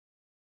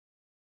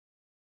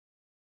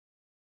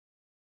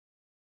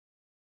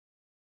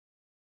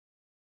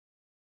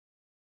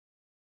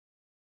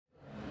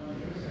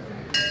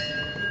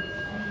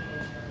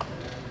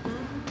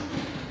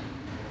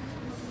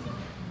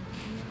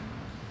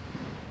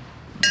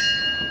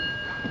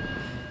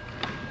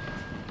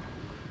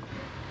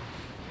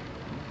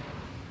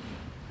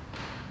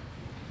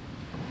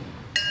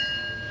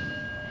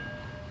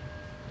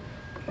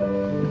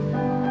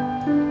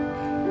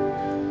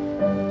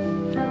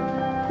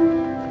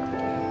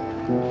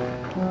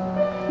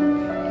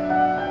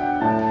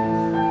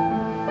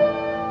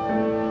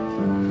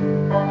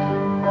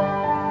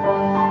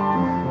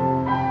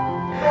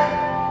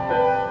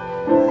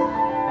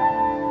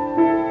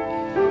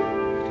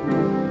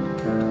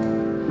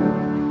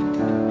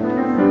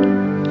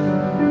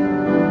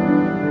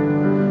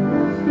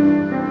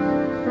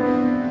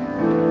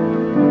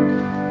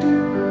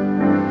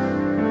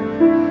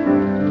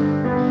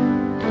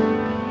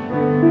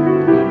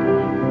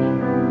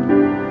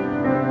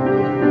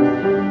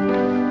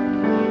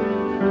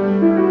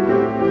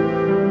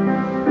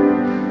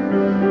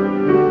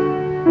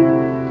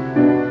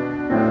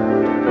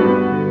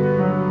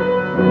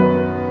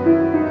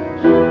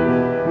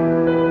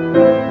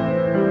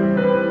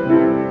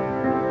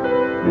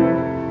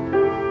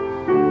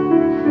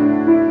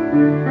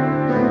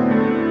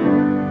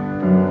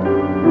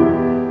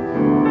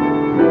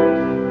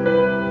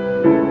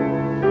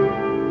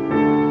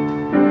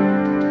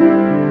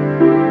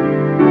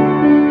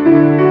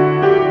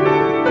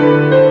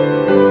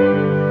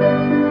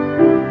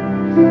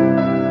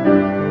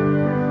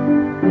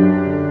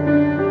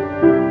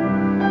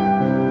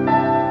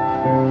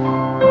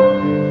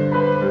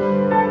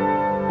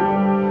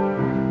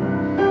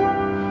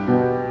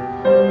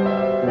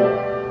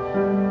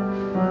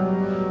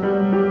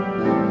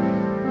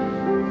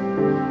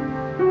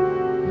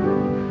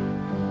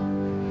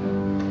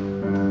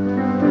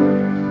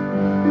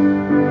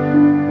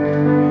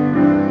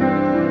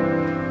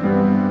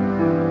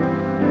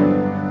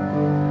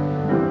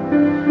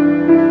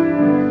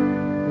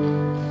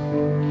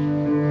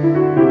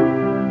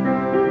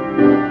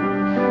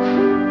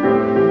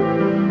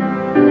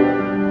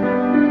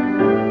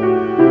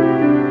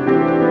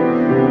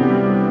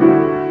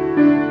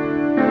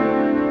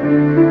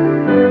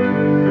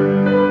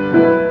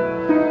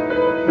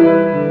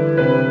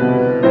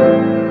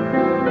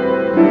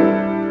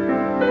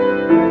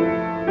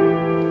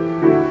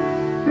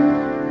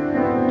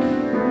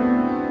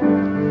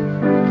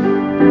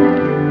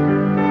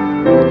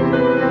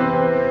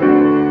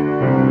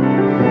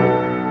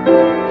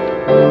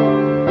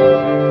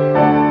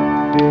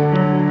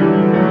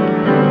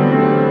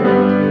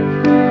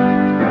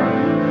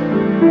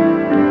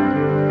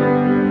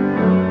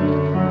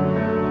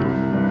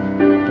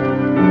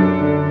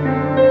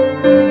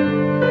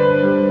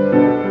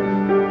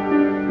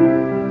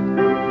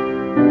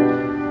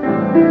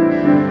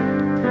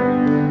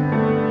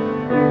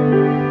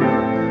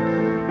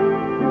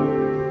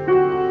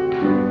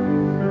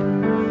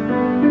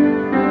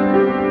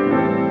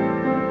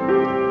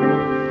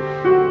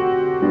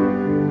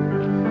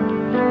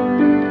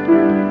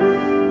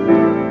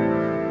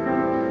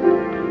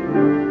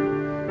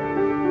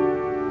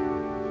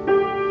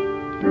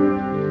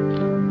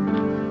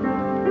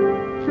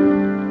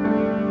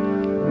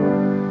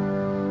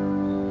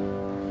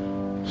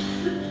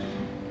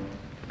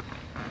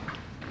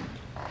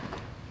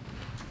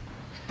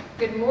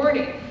Good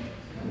morning.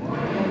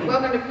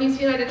 Welcome to Peace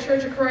United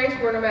Church of Christ,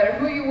 where no matter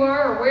who you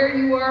are or where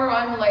you are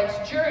on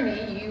life's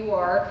journey, you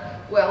are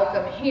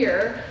welcome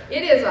here.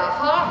 It is a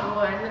hot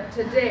one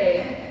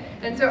today,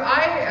 and so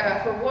I,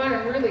 for one,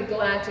 am really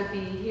glad to be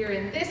here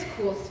in this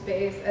cool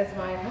space, as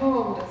my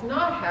home does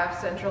not have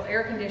central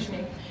air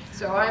conditioning.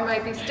 So I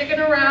might be sticking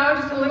around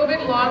just a little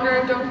bit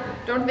longer.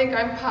 Don't think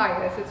I'm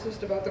pious. It's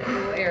just about the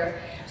cool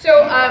air.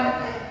 So,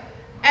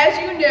 as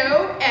you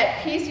know,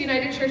 at Peace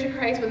United Church of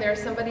Christ, when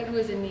there's somebody who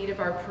is in need of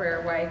our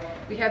prayer, why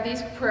we have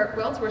these prayer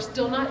quilts. We're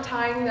still not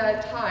tying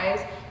the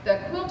ties.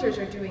 The quilters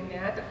are doing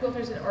that. The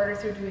quilters and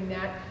artists are doing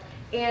that.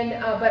 And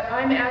but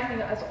I'm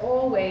asking us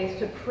always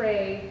to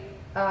pray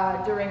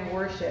during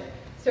worship.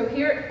 So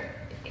here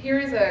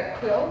is a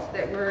quilt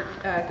that we're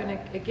going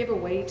to give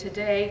away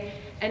today,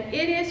 and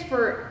it is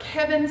for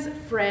Kevin's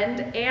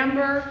friend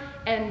Amber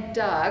and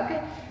Doug.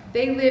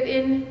 They live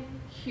in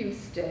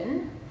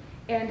Houston.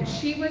 And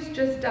she was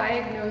just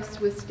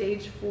diagnosed with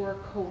stage 4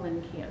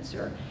 colon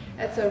cancer.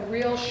 That's a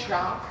real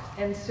shock.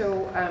 And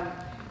so,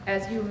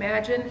 as you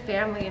imagine,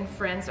 family and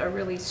friends are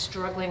really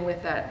struggling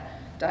with that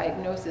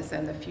diagnosis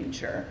and the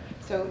future.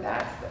 So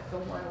that's the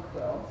one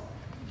quilt.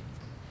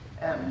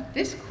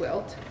 This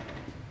quilt,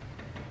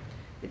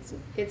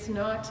 it's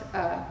not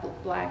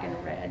black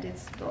and red,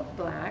 it's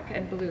black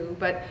and blue,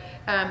 but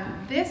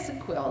this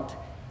quilt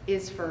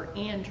is for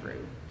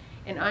Andrew.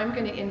 And I'm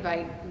going to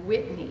invite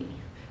Whitney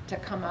to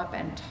come up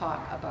and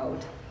talk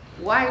about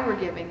why we're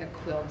giving a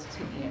quilt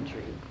to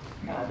Andrew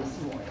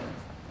this morning.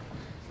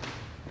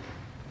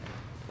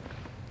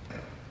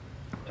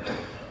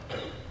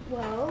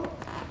 Well,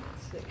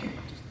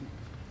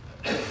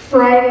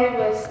 Friday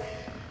was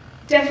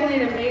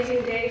definitely an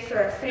amazing day for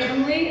our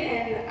family,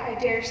 and I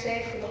dare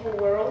say for the whole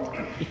world,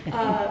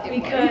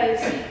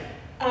 because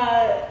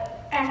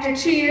after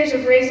 2 years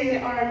of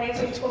raising our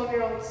amazing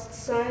 12-year-old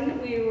son,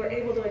 we were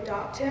able to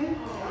adopt him.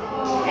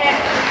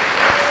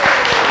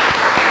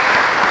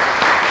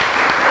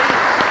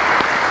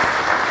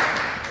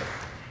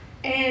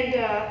 And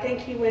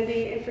thank you,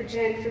 Wendy, and for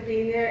Jen for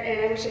being there,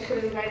 and I wish I could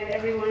have invited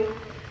everyone.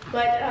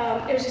 But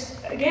it was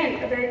just,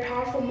 again, a very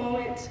powerful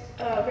moment,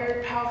 a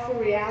very powerful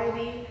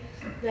reality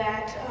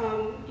that,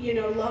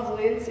 love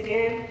wins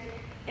again,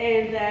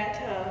 and that,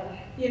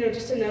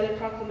 just another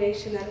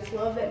proclamation that it's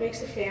love that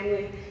makes a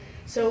family.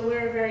 So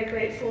we're very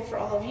grateful for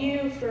all of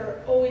you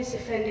for always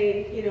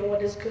defending,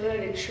 what is good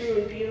and true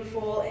and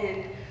beautiful,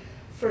 and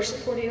for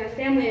supporting our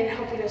family and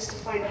helping us to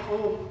find a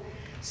home.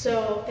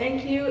 So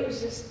thank you. It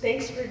was just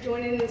thanks for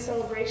joining in the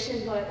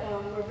celebration, but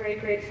we're very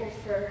grateful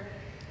for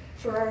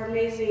our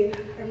amazing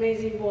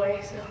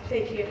boy. So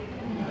thank you.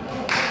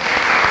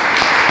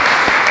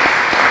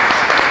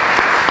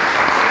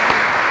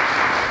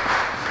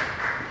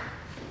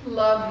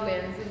 Love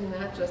wins, isn't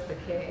that just the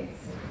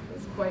case? It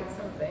was quite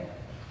something.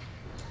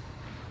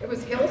 It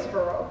was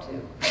Hillsborough,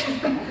 too.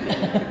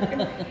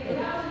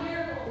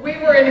 We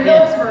were in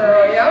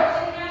Hillsborough,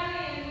 yep.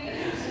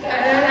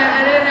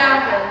 And it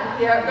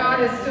happened. Yeah,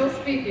 God is still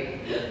speaking.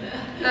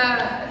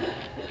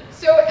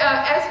 So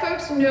as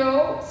folks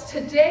know,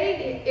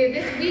 today,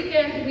 this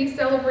weekend, we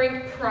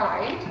celebrate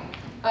Pride.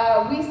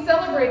 We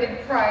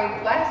celebrated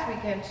Pride last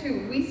weekend,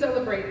 too. We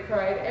celebrate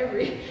Pride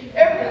every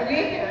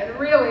weekend,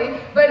 really.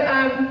 But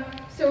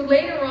so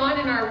later on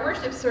in our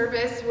worship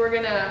service, we're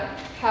going to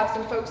have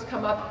some folks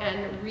come up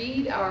and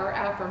read our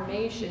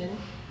affirmation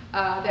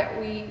that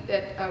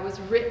was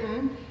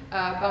written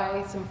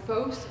by some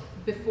folks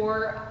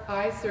before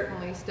I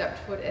certainly stepped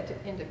foot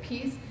into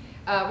Peace.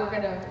 We're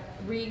going to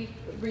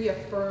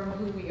reaffirm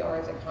who we are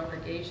as a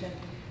congregation.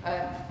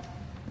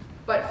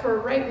 But for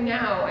right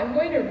now, I'm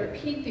going to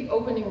repeat the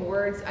opening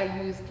words I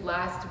used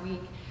last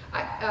week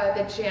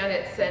that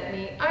Janet sent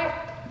me. I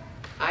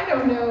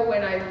don't know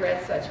when I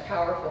read such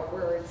powerful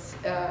words,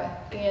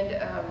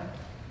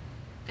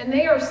 and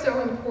they are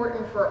so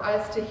important for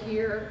us to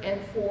hear and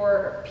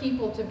for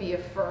people to be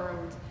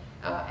affirmed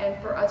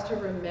and for us to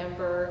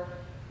remember,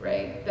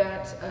 right,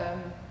 that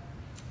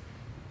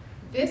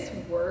this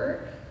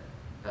work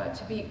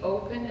to be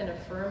open and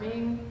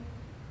affirming,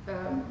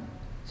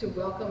 to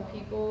welcome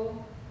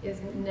people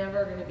is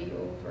never going to be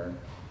over.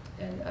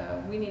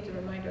 And we need to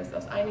remind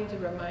ourselves, I need to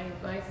remind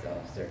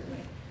myself,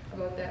 certainly,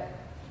 about that.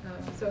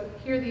 So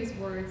hear these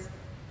words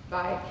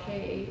by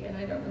Kay, and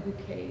I don't know who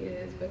Kay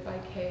is, but by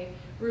Kay,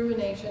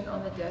 Rumination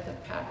on the Death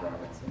of Pat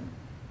Robertson.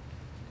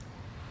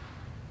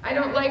 I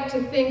don't like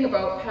to think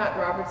about Pat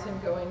Robertson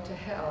going to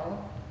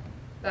hell.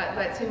 That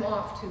lets him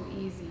off too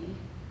easy.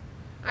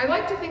 I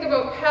like to think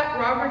about Pat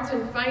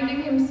Robertson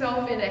finding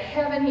himself in a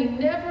heaven he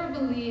never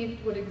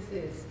believed would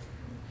exist,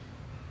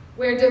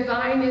 where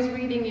Divine is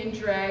reading in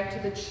drag to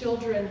the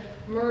children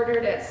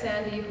murdered at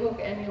Sandy Hook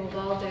and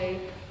Uvalde,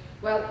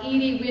 while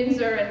Edie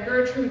Windsor and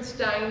Gertrude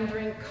Stein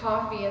drink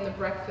coffee in the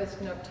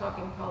breakfast nook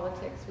talking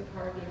politics with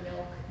Harvey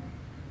Milk,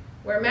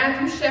 where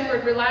Matthew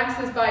Shepard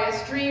relaxes by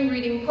a stream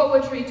reading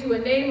poetry to a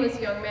nameless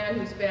young man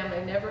whose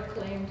family never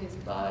claimed his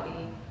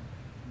body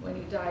when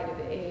he died of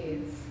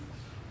AIDS,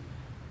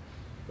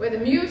 where the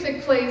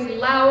music plays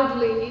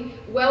loudly,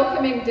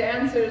 welcoming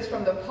dancers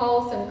from the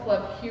Pulse and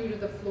Club Q to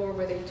the floor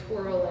where they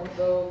twirl and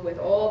vogue with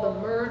all the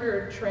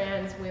murdered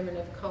trans women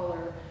of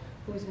color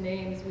whose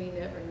names we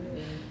never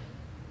knew,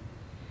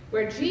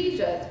 where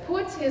Jesus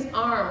puts his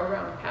arm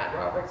around Pat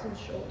Robertson's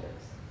shoulders.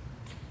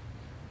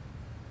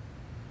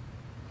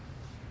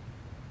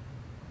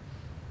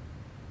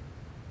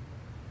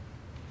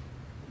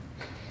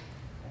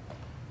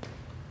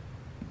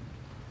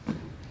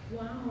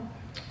 Wow.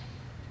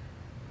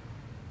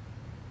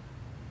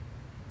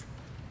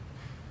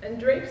 And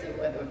drapes him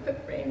with a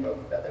rainbow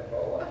feather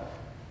boa.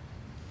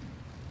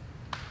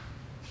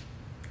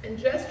 And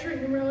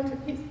gesturing around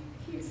him,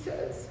 he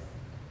says,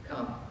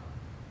 "Come,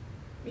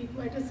 meet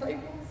my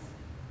disciples."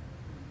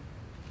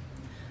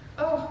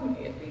 Oh,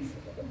 may it be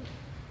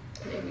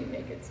so. May we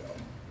make it so.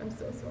 I'm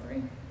so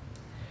sorry.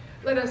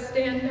 Let us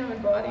stand now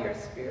in body or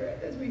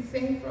spirit as we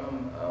sing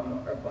from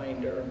our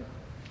binder.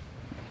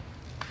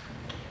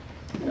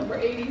 Number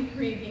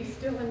 83, Be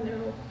Still and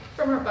Know.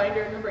 From our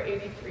binder, number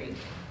 83.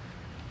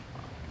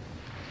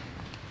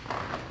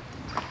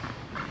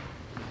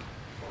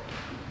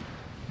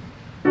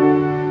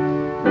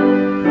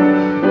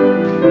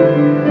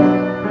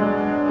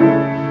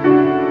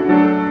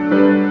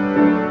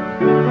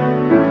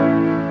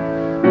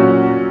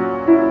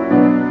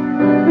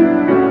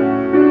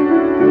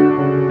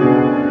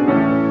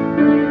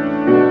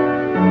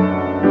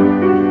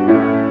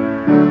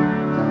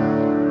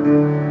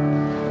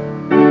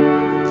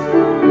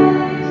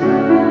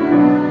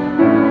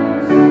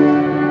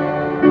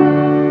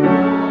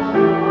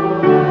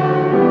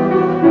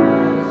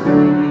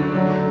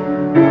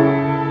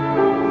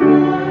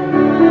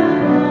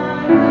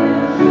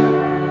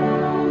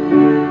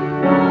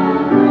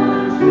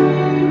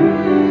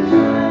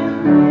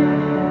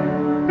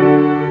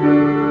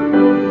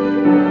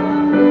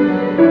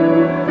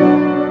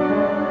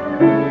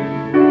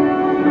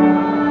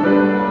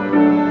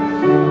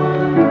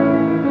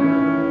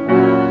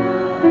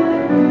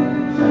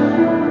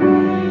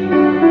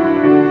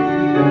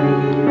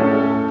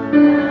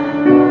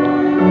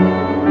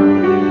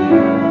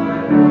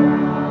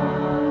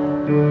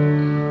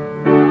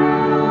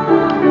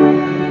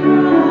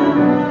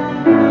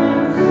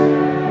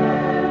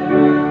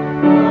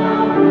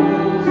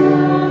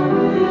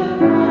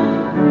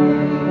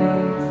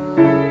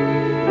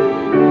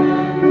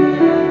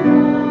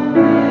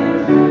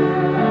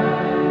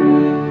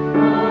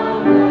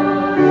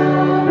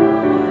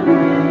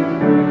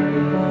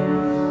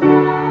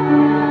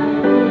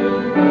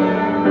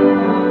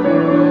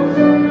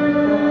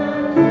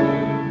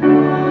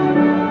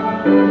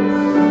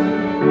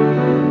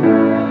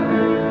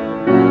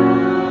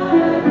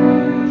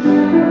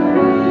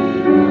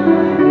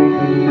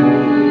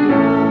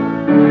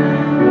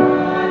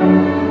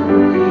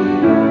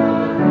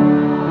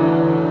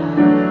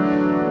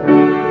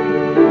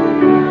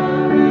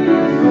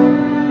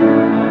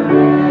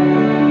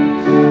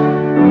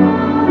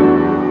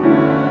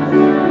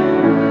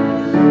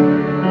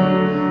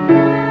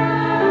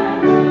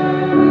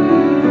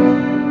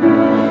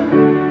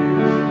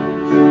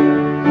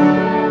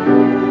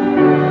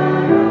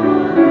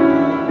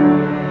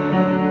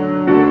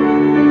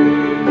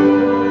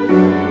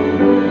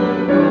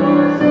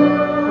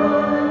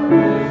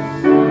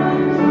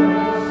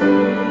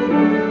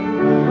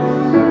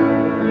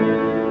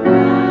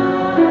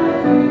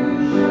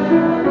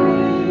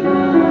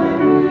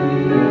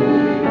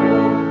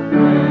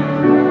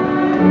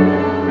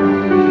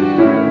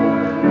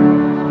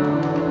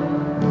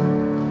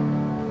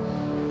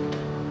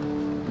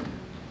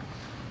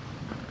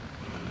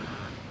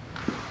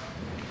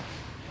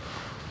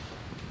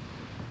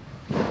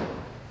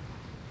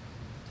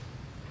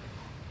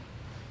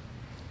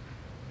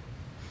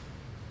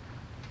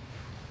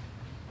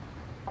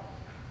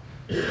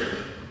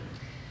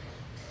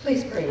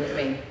 Please pray with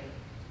me.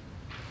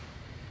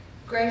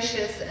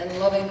 Gracious and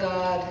loving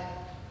God,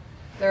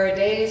 there are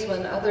days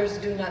when others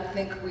do not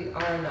think we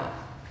are enough.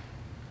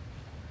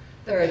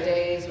 There are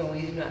days when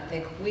we do not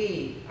think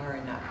we are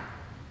enough.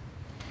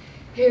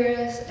 Hear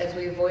us as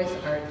we voice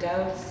our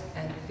doubts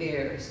and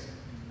fears.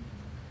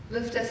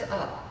 Lift us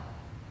up.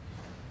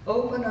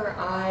 Open our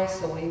eyes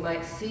so we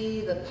might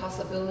see the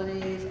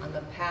possibilities on the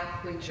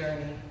path we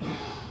journey.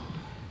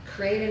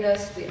 Create in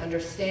us the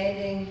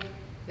understanding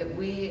that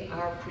we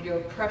are your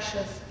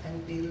precious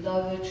and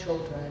beloved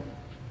children,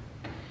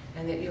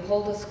 and that you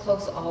hold us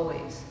close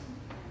always.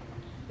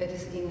 That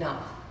is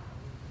enough.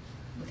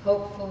 With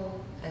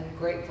hopeful and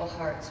grateful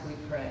hearts we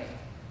pray.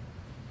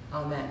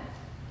 Amen.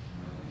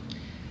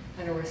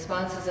 And our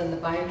response is in the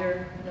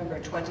binder, number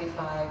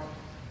 25,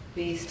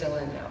 Be Still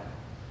and Know.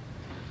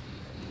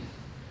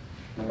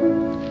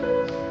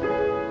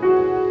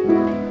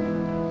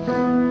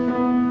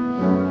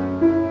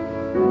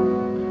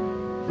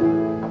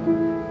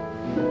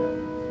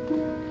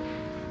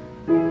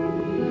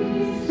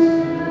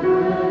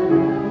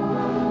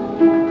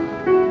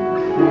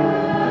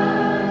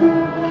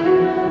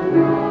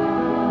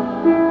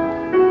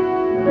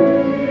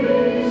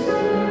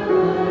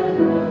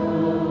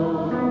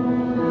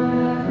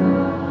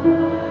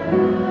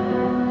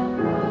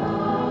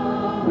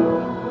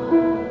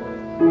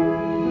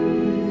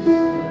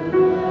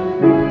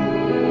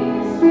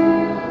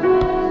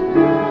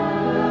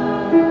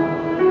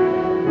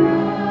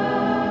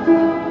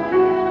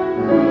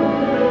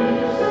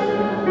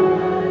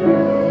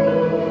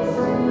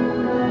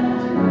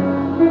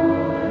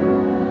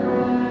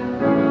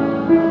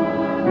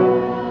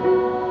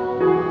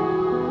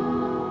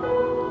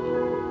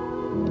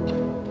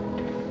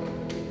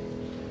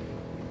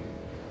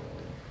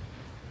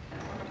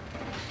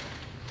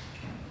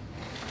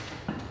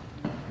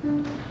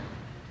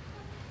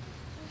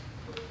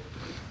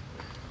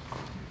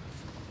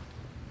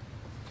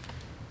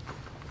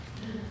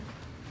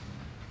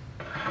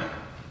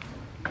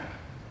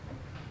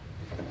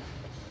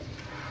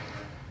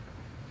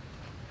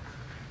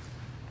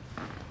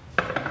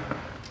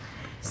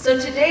 So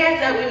today I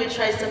thought we would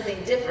try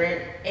something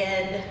different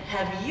and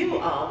have you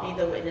all be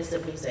the witness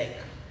of music.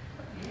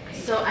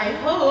 So I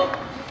hope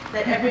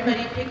that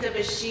everybody picked up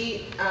a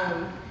sheet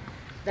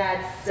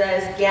that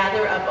says,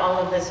 gather up all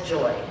of this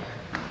joy.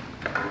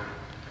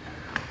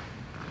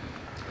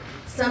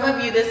 Some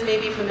of you, this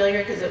may be familiar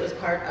because it was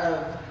part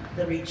of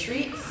the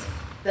retreats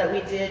that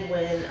we did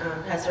when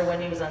Pastor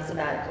Wendy was on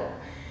sabbatical.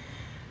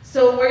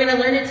 So we're gonna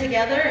learn it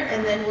together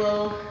and then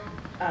we'll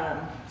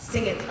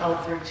sing it all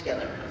through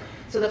together.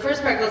 So the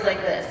first part goes like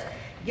this.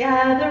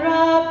 Gather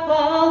up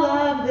all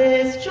of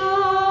this joy,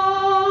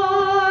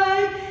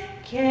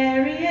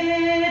 carry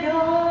it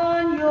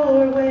on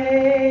your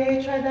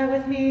way. Try that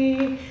with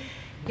me.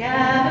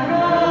 Gather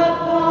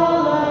up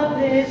all of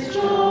this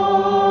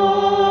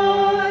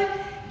joy,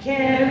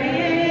 carry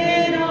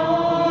it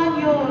on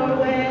your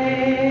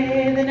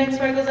way. The next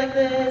part goes like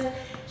this.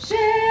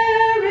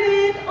 Share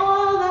it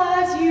all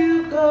as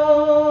you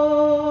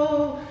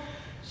go.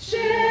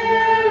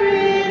 Share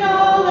it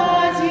all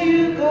as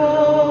you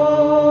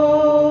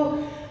go.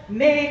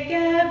 Make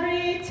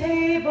every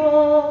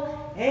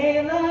table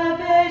a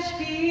lavish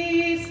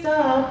feast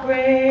of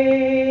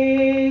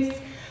grace.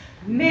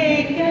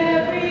 Make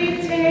every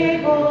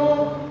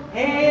table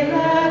a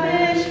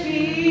lavish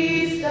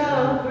feast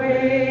of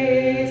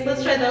grace.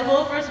 Let's try the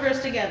whole first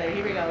verse together.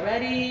 Here we go.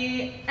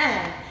 Ready?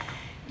 And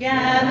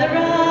gather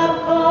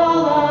up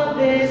all of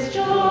this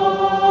joy,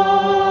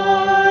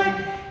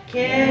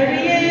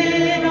 carry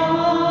it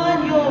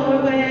on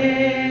your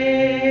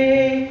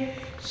way.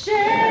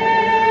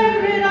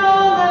 Share it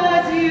all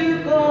as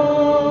you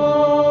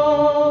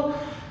go.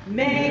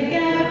 Make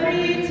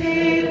every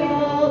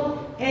table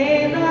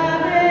a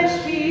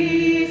lavish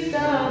feast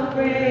of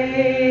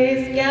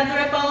grace. Gather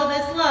up all of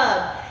this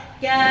love.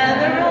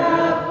 Gather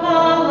up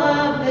all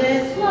of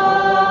this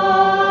love.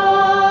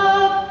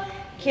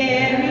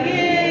 Carry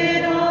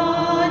it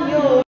on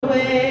your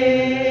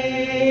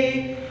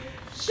way.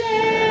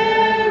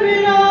 Share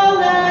it all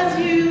as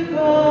you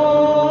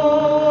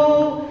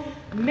go.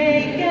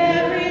 Make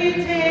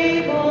every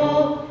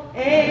table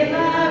a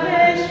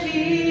lavish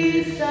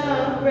feast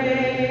of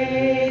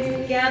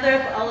grace. Gather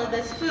up all of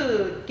this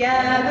food.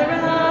 Gather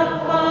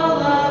up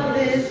all of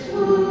this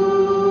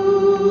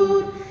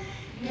food.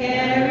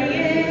 Carry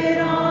it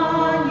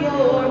on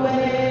your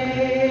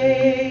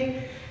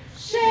way.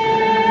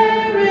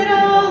 Share it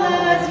all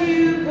as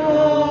you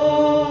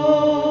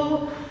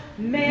go.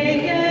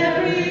 Make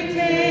every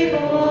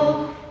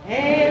table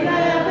a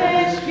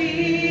lavish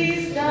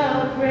feast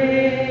of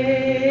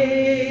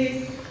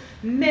grace.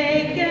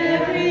 Make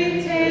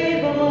every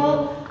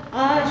table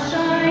a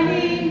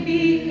shining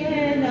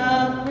beacon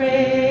of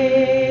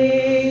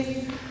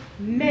grace.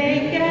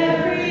 Make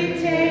every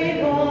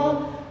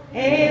table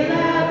a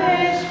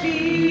lavish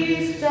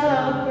feast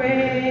of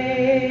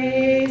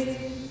grace.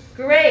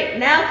 Great,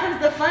 now comes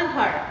the fun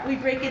part. We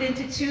break it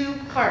into two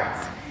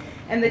parts.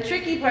 And the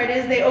tricky part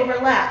is they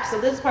overlap. So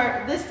this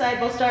part, this side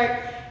will start,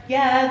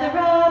 gather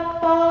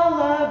up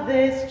all of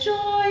this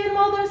joy. And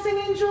while they're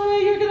singing joy,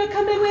 you're going to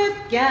come in with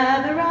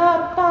gather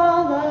up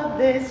all of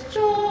this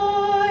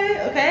joy.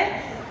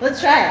 Okay?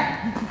 Let's try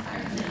it.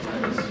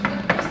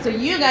 So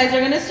you guys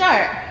are going to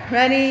start.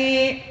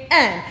 Ready?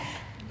 And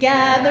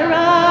gather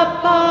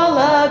up all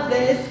of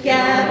this,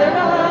 gather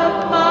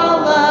up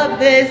all of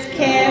this,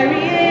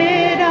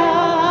 carry it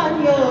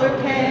on,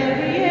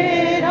 carry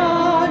it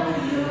on,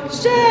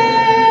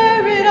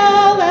 share it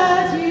all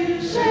as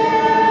you,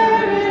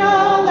 share it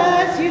all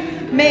as you,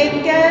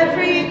 make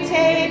every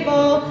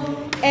table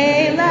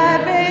a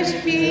lavish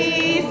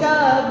feast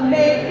of,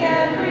 make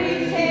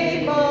every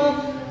table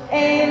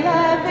a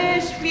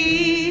lavish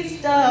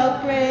feast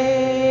of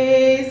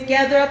praise.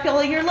 Gather up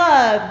all your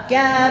love,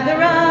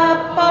 gather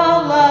up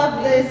all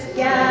of this,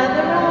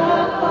 gather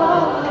up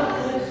all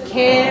of this,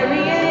 carry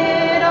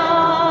it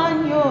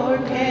on,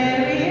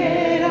 carry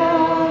it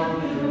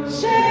on,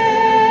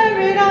 share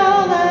it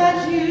all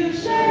as you,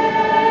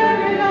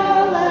 share it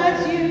all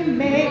as you,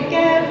 make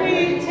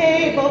every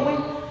table with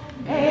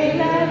a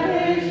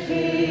lavish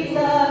feast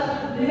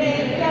of,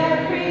 make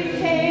every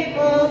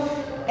table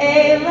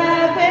a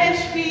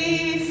lavish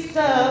feast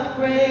of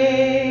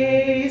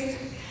praise.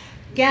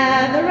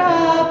 Gather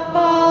up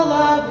all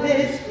of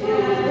this,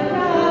 gather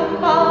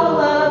up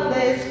all of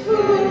this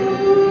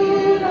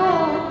food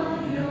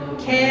on,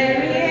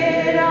 carry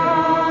it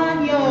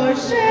on,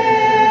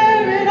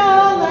 share it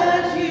all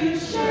as you,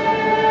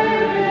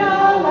 share it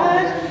all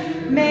as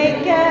you,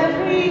 make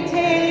every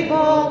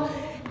table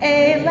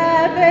a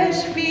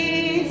lavish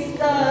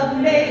feast of,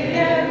 make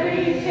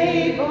every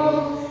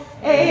table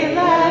a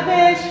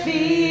lavish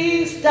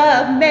feast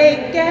of,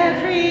 make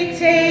every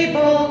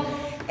table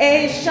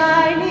a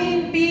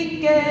shining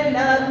beacon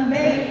of,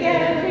 make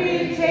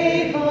every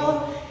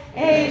table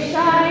a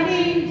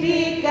shining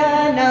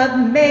beacon of,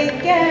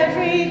 make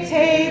every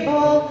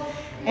table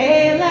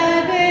a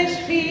lavish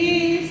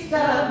feast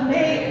of,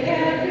 make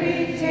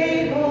every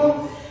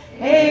table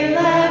a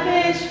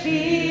lavish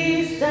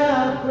feast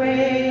of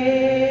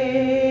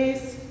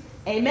praise.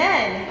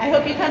 Amen. I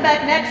hope you come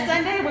back next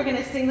Sunday. We're going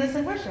to sing this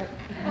in worship.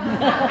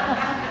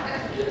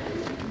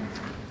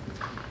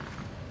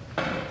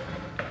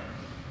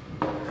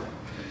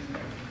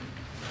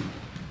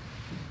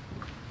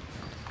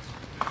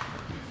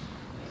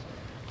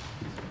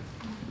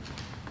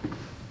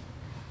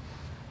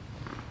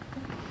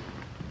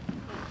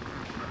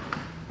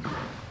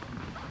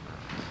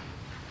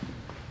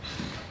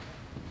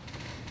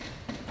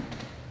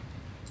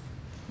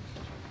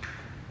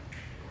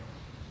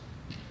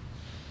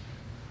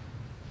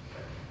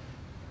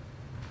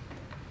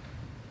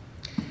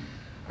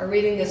 Our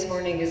reading this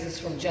morning is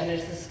from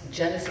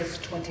Genesis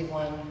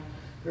 21,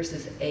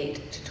 verses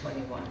 8 to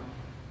 21.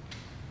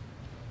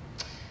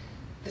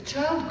 The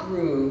child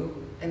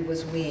grew and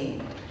was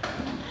weaned,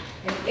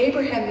 and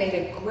Abraham made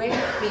a great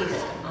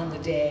feast on the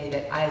day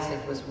that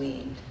Isaac was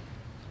weaned.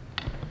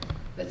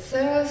 But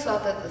Sarah saw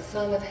that the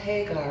son of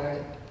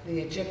Hagar, the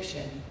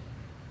Egyptian,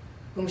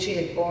 whom she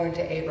had borne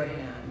to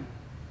Abraham,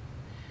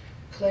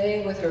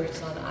 playing with her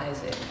son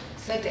Isaac,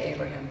 said to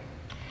Abraham,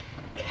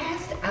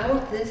 "Cast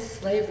out this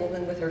slave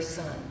woman with her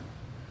son,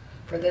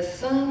 for the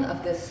son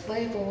of this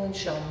slave woman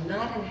shall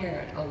not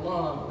inherit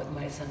along with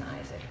my son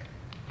Isaac."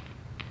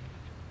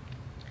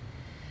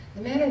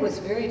 The matter was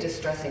very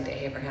distressing to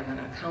Abraham on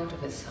account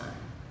of his son.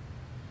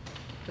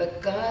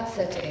 But God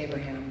said to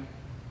Abraham,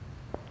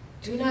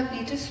 "Do not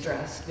be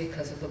distressed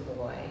because of the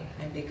boy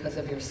and because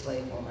of your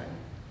slave woman.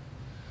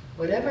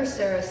 Whatever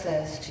Sarah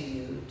says to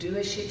you, do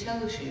as she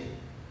tells you,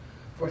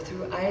 for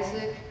through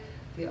Isaac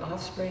the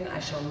offspring I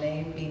shall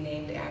be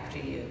named after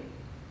you.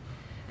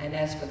 And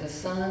as for the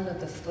son of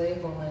the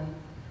slave woman,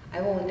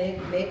 I will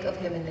make of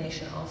him a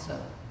nation also,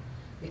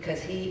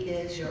 because he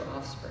is your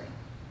offspring."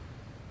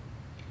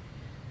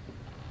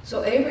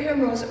 So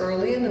Abraham rose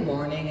early in the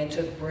morning and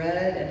took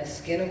bread and a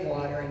skin of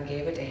water and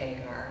gave it to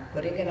Hagar,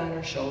 putting it on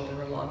her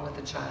shoulder along with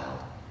the child,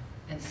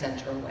 and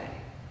sent her away.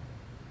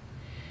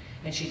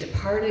 And she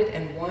departed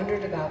and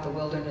wandered about the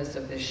wilderness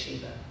of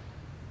Beersheba.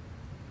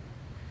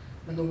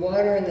 When the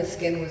water in the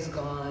skin was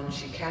gone,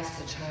 she cast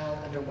the child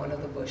under one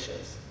of the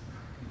bushes,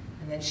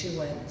 and then she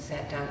went and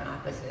sat down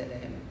opposite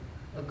him,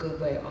 a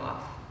good way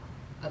off,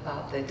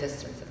 about the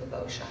distance of a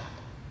bow shot.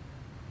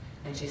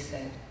 And she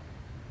said,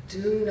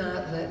 "Do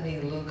not let me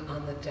look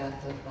on the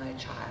death of my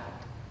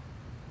child."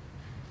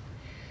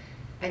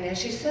 And as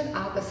she sat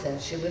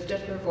opposite, she lifted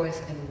her voice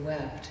and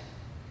wept,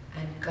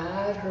 and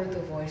God heard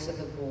the voice of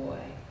the boy.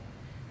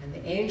 And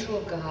the angel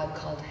of God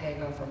called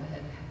Hagar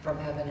from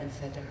heaven and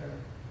said to her,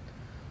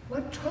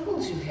 "What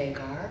troubles you,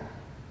 Hagar?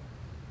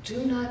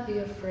 Do not be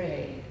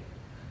afraid,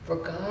 for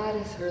God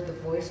has heard the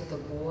voice of the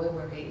boy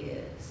where he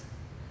is.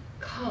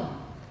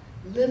 Come,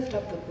 lift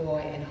up the boy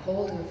and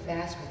hold him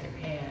fast with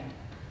your hand,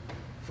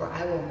 for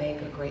I will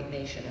make a great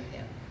nation of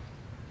him."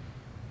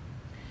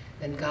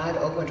 Then God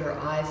opened her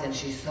eyes, and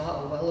she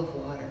saw a well of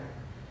water.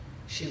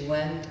 She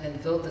went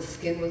and filled the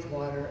skin with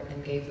water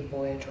and gave the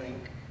boy a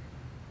drink.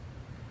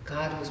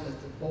 God was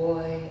with the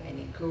boy, and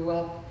he grew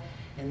up,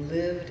 and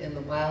lived in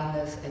the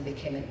wilderness and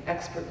became an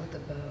expert with the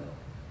bow.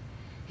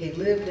 He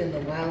lived in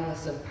the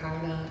wildness of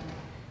Paran,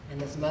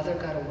 and his mother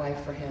got a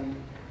wife for him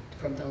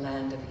from the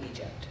land of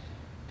Egypt.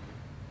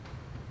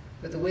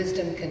 For the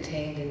wisdom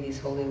contained in these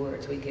holy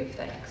words, we give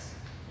thanks.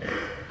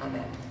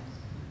 Amen.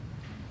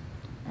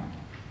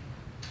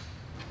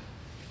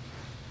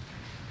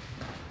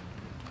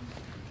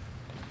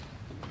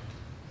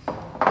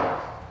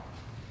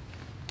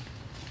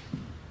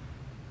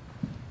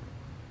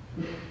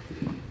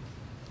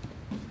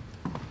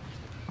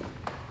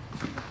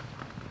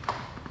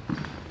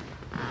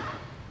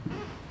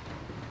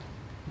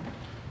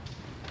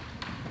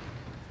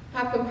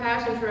 Have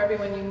compassion for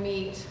everyone you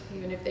meet,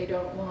 even if they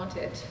don't want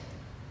it.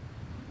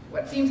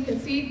 What seems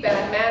conceived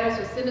bad manners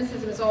or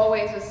cynicism is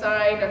always a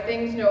sign of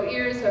things no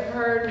ears have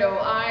heard, no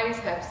eyes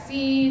have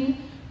seen.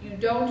 You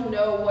don't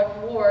know what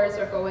wars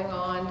are going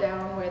on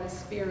down where the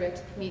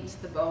spirit meets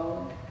the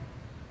bone.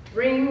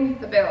 Ring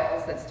the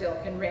bells that still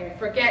can ring.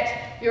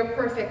 Forget your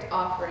perfect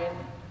offering.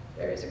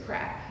 There is a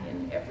crack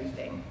in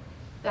everything.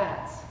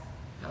 That's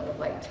how the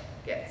light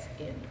gets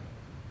in.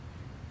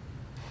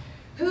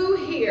 Who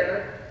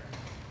here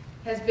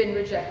has been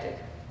rejected?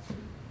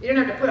 You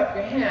don't have to put up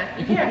your hand.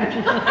 You can.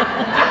 Go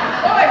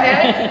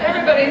ahead.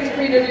 Everybody's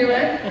free to do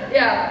it.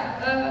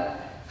 Yeah.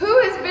 Who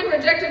has been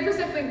rejected for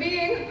simply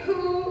being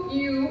who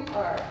you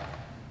are?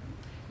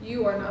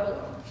 You are not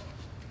alone.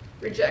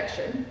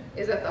 Rejection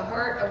is at the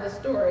heart of the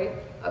story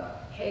of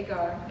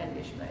Hagar and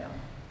Ishmael.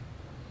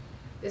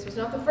 This was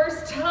not the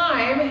first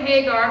time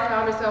Hagar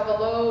found herself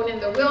alone in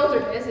the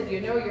wilderness. If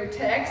you know your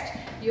text,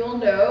 you'll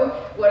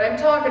know what I'm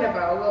talking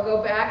about. We'll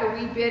go back a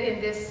wee bit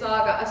in this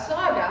saga, a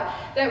saga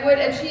that would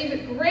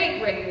achieve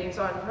great ratings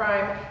on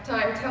prime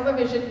time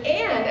television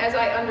and, as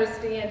I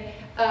understand,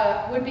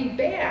 would be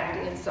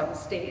banned in some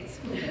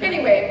states.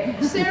 Anyway,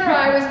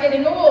 Sarai was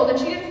getting old, and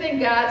she didn't think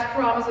God's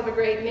promise of a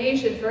great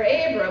nation for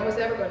Abram was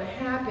ever going to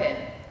happen.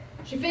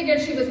 She figured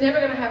she was never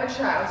going to have a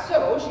child,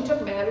 so she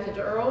took matters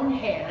into her own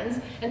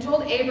hands and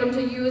told Abram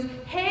to use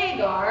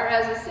Hagar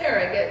as a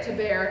surrogate to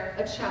bear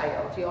a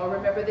child. Do you all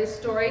remember this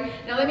story?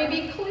 Now let me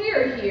be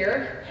clear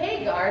here.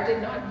 Hagar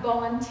did not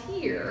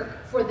volunteer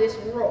for this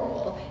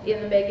role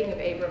in the making of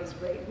Abram's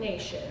great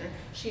nation.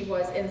 She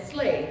was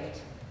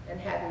enslaved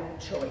and had no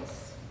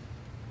choice.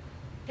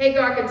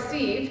 Hagar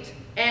conceived,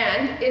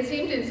 and it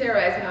seemed in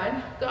Sarai's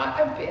mind,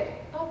 got a bit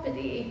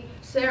uppity.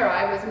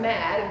 Sarai was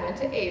mad and went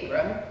to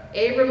Abram.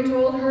 Abram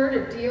told her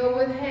to deal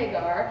with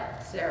Hagar.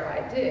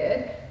 Sarai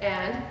did,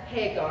 and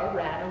Hagar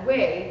ran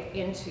away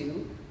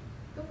into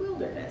the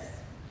wilderness.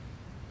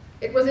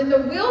 It was in the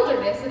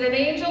wilderness that an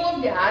angel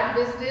of God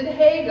visited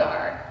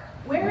Hagar.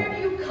 Where have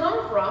you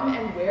come from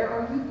and where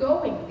are you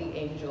going? The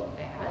angel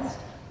asked.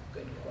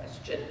 Good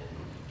question.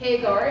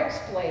 Hagar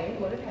explained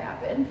what had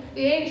happened.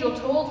 The angel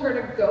told her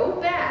to go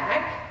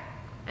back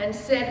and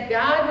said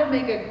God would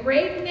make a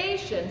great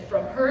nation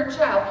from her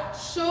child,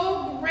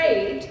 so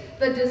great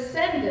the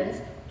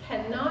descendants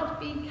cannot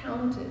be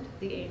counted,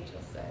 the angel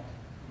said.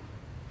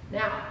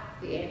 Now,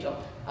 the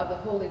angel of the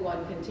Holy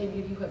One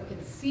continued, you have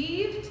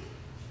conceived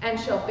and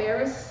shall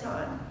bear a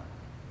son,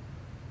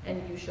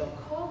 and you shall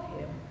call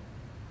him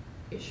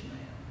Ishmael,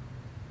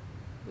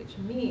 which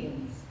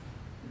means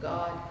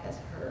God has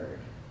heard.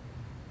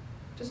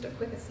 Just a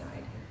quick aside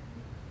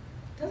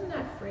here. Doesn't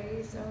that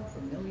phrase sound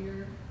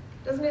familiar?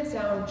 Doesn't it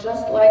sound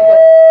just like what...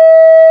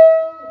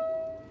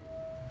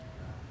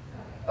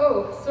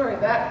 Oh, sorry,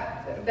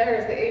 there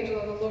is the angel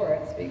of the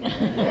Lord speaking.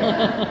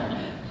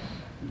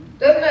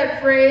 Doesn't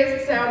that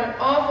phrase sound an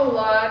awful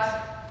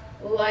lot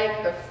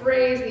like the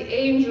phrase the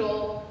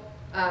angel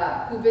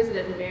who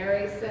visited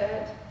Mary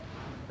said?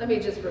 Let me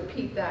just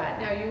repeat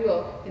that. Now you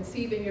will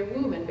conceive in your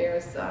womb and bear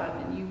a son,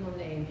 and you will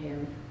name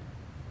him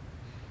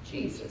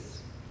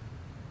Jesus,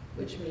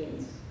 which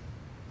means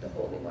the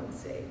Holy One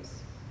saves.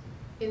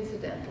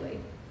 Incidentally,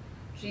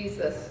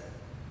 Jesus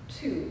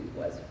too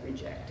was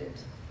rejected,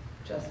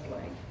 just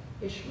like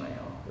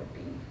Ishmael would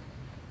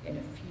be in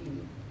a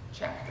few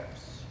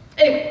chapters.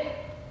 Anyway,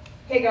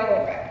 Hagar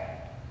went back.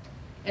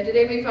 And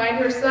today we find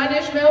her son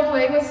Ishmael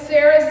playing with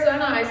Sarah's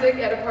son Isaac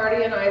at a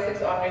party in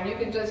Isaac's honor. And you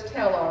can just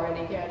tell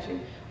already, can't you,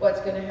 what's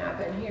going to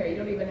happen here. You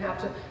don't even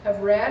have to have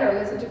read or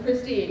listened to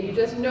Christine. You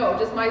just know,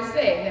 just by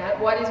saying that,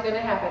 what is going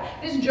to happen.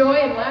 This joy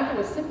and laughter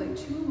was simply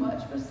too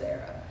much for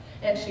Sarah.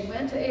 And she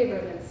went to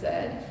Abram and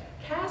said,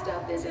 cast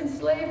out this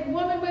enslaved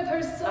woman with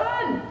her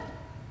son.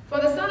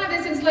 For the son of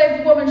this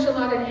enslaved woman shall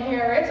not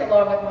inherit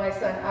along with my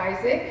son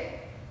Isaac.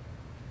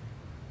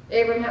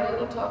 Abram had a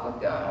little talk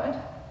with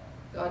God.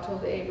 God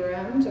told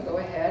Abram to go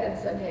ahead and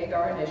send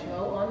Hagar and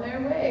Ishmael on their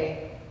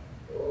way.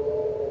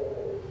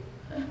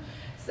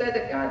 Said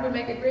that God would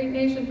make a great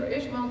nation for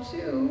Ishmael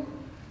too.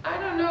 I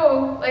don't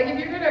know, like if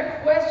you're going to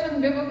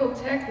question biblical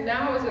text,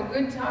 now is a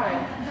good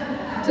time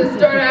to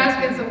start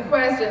asking some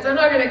questions. I'm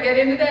not going to get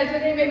into that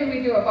today. Maybe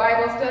we do a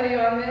Bible study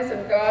on this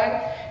and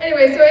God.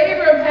 Anyway, so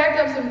Abram packed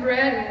up some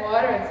bread and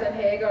water and sent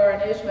Hagar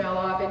and Ishmael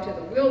off into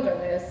the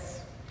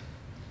wilderness,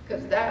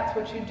 because that's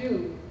what you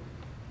do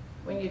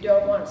when you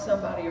don't want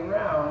somebody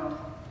around.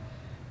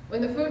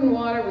 When the food and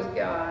water was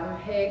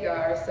gone,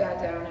 Hagar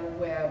sat down and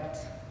wept,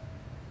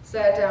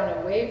 sat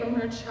down away from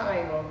her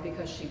child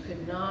because she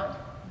could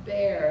not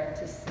bear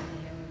to see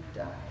him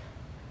die.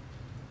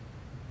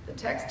 The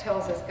text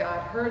tells us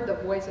God heard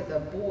the voice of the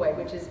boy,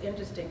 which is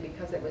interesting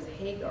because it was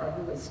Hagar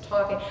who was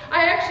talking.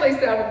 I actually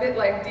sound a bit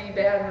like Dee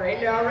Ban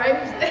right now, right?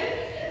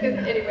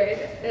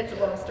 Anyway, that's a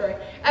long story.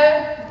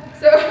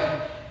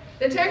 So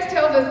the text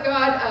tells us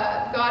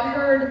God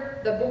heard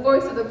the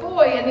voice of the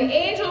boy, and the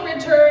angel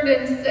returned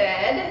and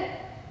said,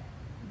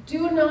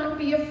 "Do not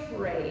be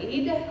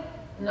afraid."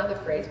 Another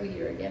phrase we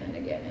hear again and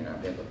again in our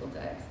biblical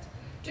text.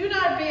 "Do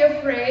not be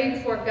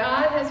afraid, for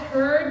God has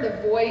heard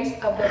the voice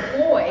of the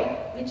boy,"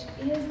 which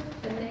is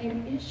the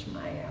name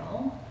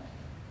Ishmael,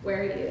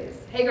 where he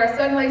is. Hagar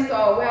suddenly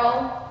saw a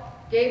well,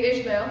 gave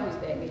Ishmael, whose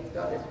name means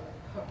God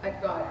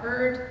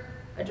heard,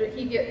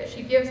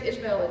 she gives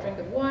Ishmael a drink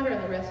of water,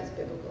 and the rest is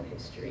biblical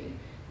history.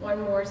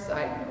 One more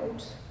side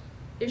note.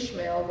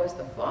 Ishmael was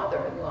the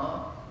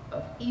father-in-law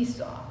of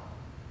Esau,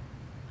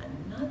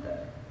 another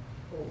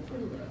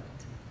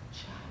overlooked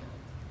child,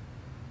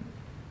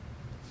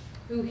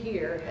 who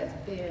here has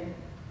been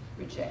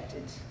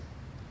rejected,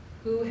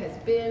 who has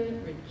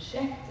been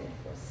rejected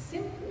for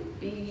simply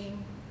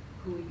being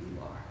who you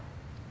are.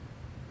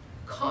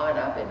 Caught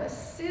up in a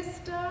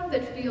system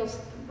that feels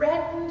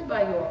threatened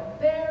by your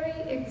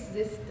very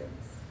existence.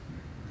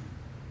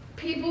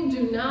 People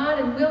do not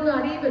and will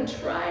not even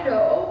try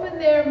to open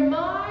their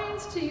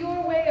minds to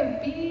your way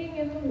of being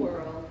in the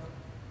world.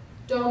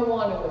 Don't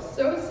want to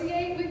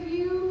associate with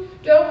you,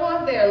 don't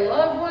want their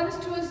loved ones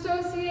to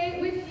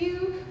associate with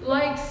you.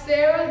 Like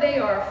Sarah, they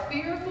are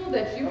fearful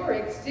that your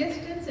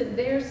existence in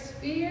their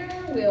sphere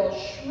will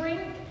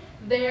shrink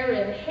their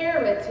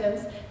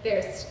inheritance,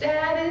 their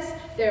status,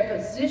 their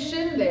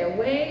position, their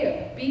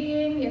way of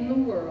being in the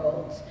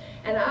world.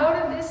 And out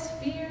of this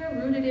sphere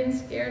rooted in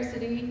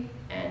scarcity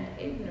and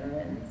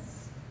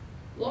ignorance,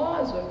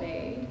 laws are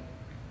made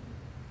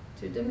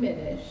to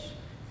diminish,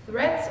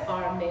 threats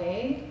are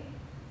made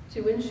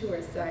to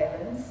ensure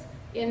silence,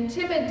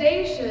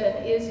 intimidation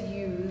is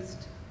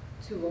used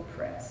to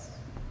oppress.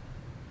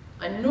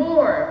 A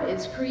norm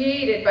is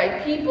created by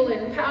people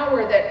in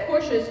power that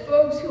pushes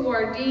folks who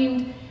are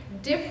deemed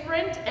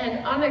different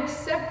and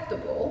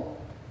unacceptable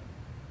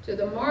to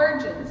the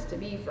margins to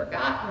be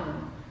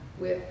forgotten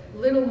with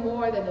little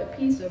more than a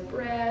piece of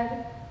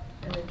bread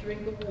and a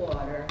drink of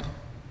water.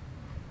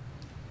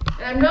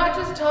 And I'm not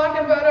just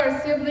talking about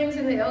our siblings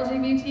in the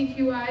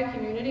LGBTQI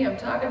community. I'm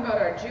talking about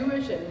our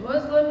Jewish and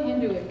Muslim,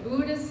 Hindu and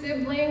Buddhist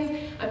siblings.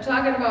 I'm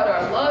talking about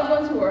our loved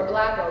ones who are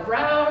black or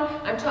brown.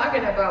 I'm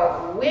talking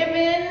about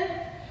women.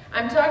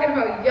 I'm talking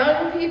about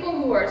young people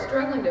who are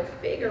struggling to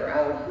figure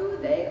out who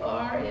they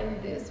are in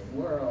this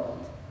world.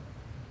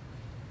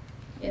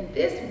 In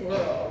this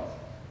world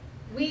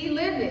we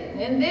live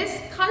in this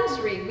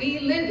country we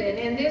live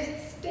in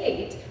this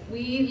state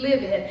we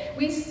live in.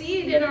 We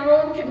see it in our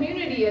own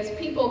community as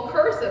people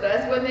curse at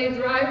us when they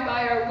drive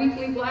by our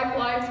weekly Black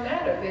Lives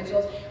Matter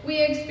vigils. We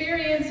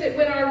experience it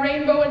when our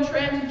rainbow and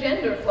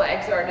transgender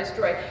flags are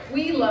destroyed.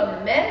 We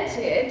lament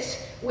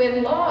it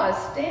when laws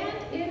stand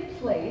in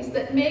place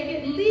that make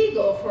it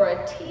legal for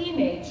a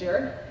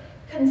teenager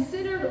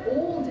considered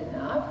old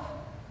enough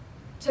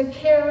to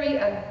carry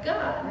a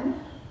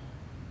gun,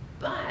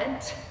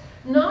 but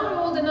not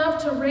old enough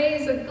to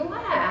raise a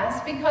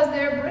glass because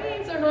their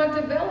brains are not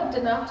developed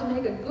enough to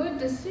make a good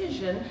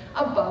decision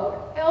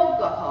about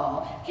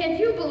alcohol. Can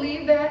you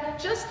believe that?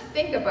 Just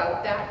think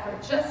about that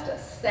for just a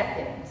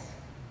second.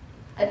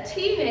 A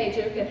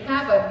teenager can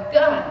have a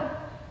gun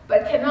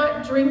but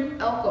cannot drink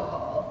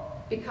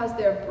alcohol because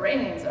their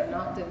brains are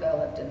not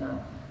developed enough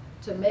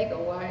to make a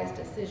wise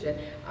decision.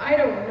 I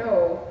don't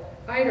know,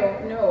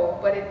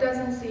 but it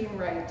doesn't seem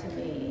right to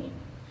me.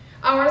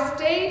 Our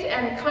state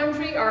and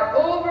country are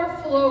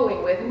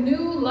overflowing with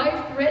new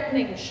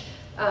life-threatening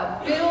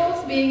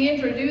bills being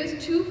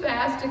introduced too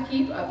fast to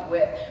keep up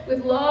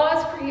with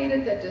laws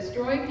created that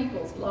destroy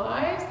people's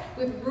lives,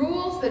 with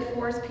rules that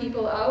force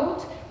people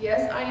out.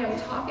 Yes, I am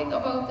talking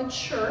about the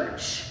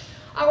church.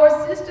 Our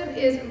system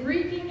is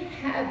wreaking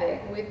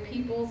havoc with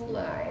people's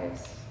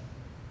lives.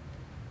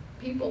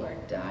 People are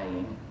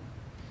dying.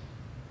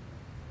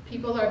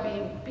 People are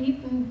being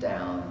beaten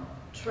down,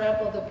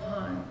 trampled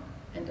upon,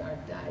 and are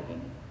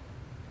dying.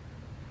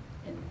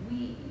 And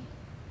we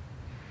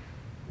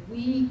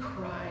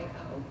cry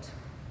out.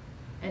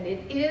 And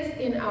it is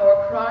in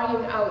our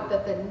crying out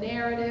that the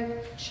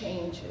narrative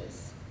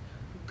changes.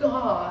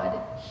 God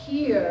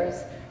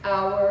hears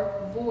our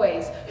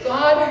voice.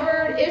 God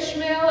heard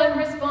Ishmael and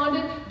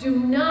responded, "Do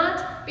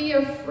not be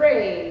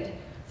afraid.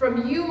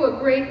 From you a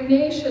great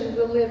nation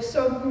will live,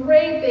 so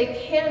great they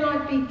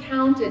cannot be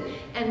counted."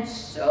 And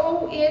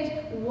so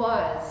it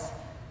was.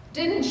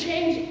 Didn't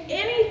change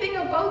anything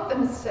about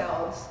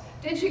themselves.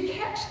 Did you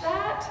catch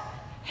that?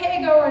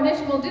 Hagar and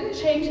Ishmael didn't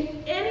change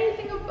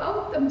anything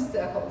about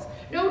themselves.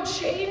 No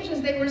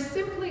changes. They were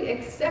simply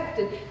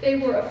accepted. They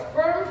were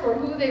affirmed for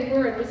who they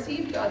were and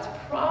received God's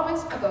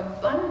promise of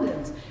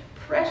abundance.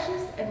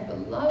 Precious and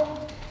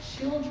beloved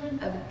children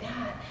of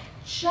God.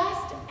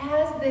 just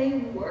as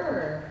they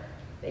were.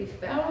 They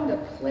found a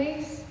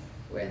place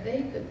where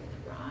they could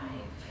thrive.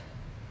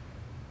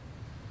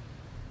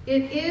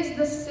 It is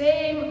the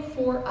same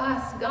for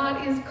us.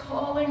 God is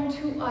calling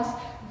to us.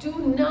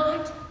 Do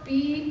not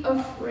be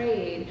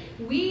afraid.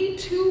 We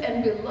too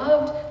are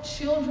beloved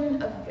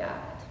children of God.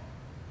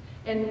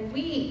 And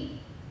we,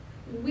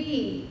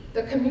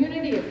 the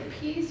community of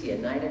Peace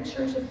United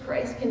Church of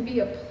Christ, can be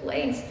a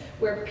place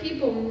where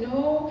people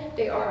know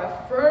they are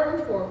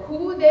affirmed for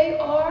who they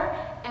are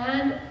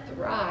and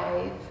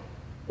thrive.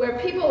 Where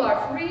people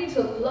are free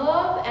to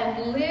love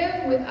and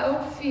live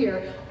without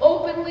fear,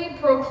 openly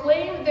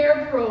proclaim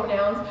their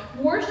pronouns,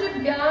 worship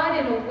God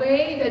in a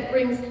way that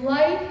brings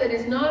life that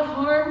is not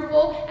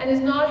harmful and is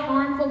not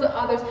harmful to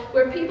others,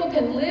 where people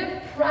can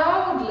live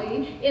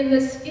proudly in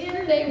the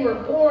skin they were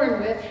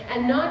born with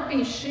and not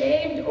be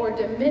shamed or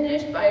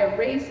diminished by a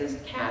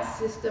racist caste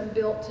system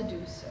built to do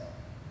so.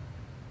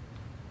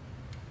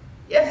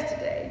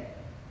 Yesterday,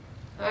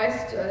 I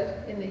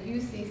stood in the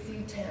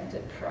UCC tent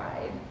at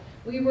Pride.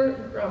 We were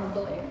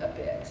grumbling a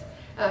bit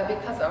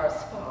because our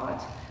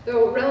spot,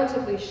 though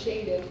relatively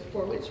shaded,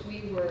 for which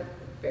we were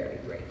very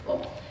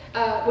grateful,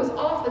 was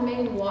off the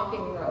main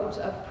walking route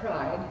of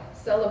Pride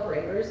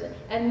celebrators,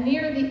 and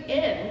near the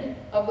end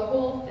of the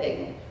whole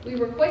thing, we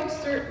were quite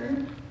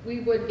certain we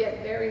would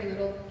get very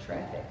little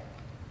traffic.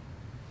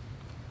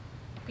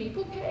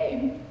 People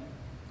came.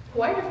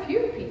 Quite a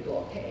few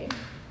people came.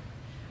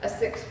 A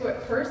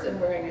 6-foot person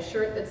wearing a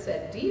shirt that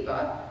said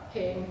Diva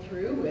came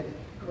through with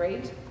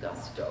great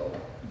gusto.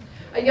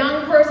 A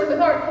young person with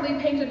artfully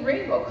painted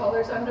rainbow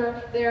colors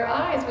under their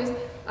eyes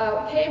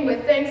came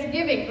with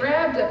Thanksgiving,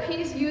 grabbed a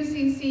Peace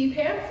UCC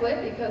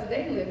pamphlet because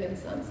they live in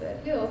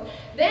Sunset Hills.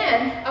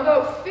 Then,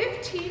 about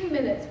 15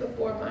 minutes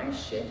before my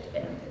shift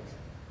ended,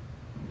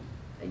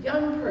 a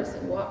young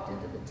person walked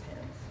into the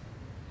tent,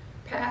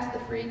 past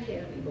the free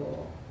candy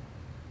bowl,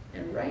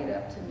 and right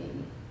up to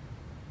me.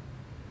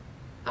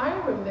 I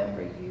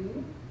remember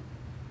you.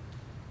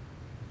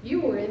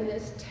 You were in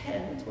this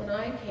tent when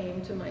I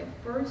came to my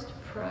first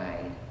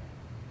Pride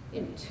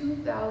in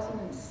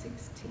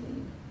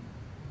 2016.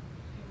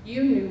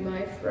 You knew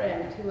my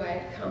friend who I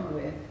had come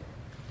with.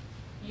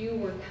 You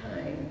were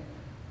kind.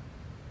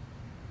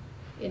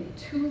 In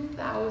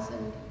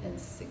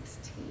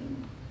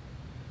 2016.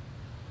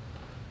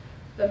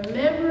 The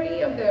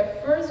memory of their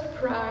first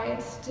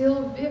Pride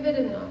still vivid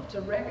enough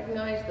to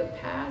recognize the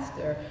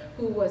pastor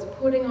who was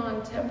putting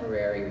on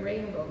temporary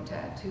rainbow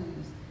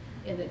tattoos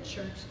in a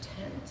church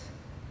tent.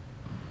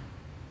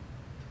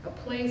 A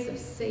place of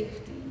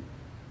safety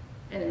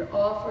and an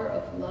offer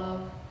of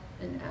love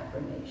and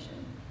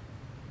affirmation.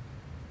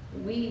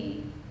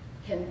 We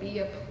can be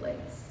a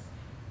place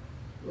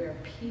where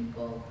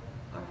people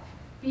are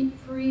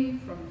free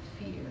from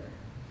fear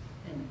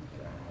and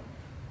thrive.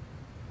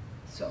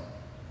 So,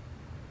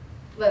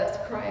 let us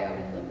cry out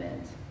in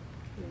lament.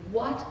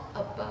 What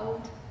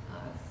about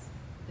us?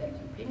 Thank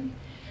you, Pink.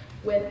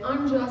 When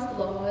unjust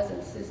laws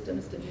and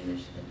systems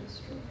diminish and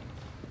destroy.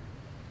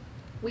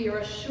 We are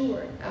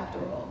assured, after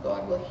all,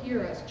 God will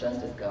hear us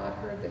just as God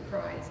heard the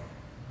cries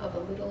of a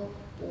little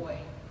boy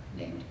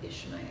named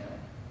Ishmael.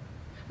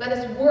 Let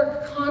us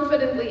work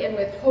confidently and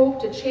with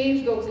hope to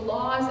change those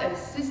laws and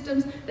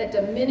systems that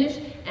diminish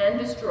and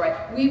destroy.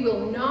 We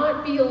will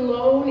not be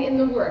alone in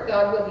the work.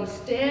 God will be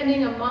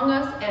standing among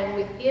us and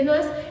within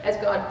us, as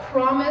God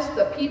promised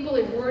the people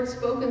in words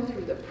spoken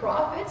through the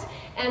prophets,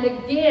 and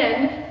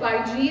again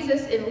by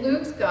Jesus in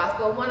Luke's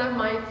gospel, one of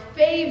my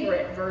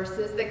favorite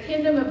verses. The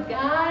kingdom of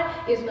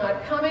God is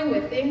not coming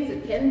with things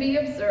that can be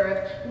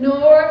observed,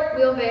 nor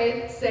will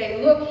they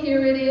say, look,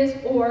 here it is,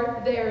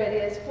 or there it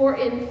is. For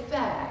in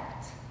fact,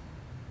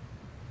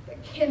 the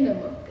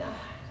kingdom of God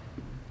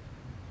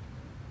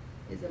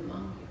is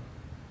among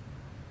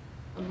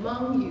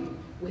you,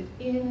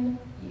 within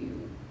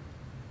you.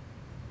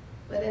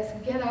 Let us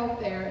get out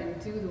there and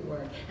do the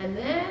work. And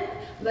then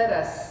let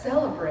us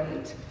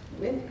celebrate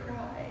with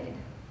pride.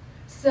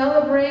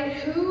 Celebrate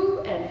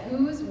who and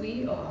whose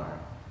we are.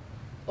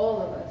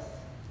 All of us.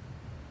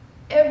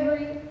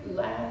 Every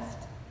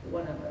last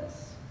one of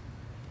us.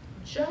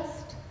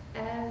 Just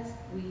as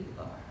we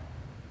are.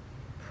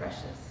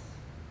 Precious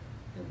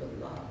and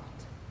beloved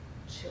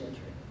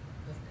children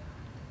of God.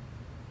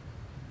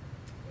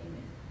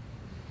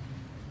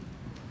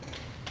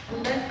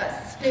 Amen. Let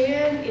us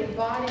stand in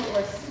body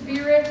or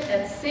spirit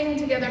and sing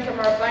together from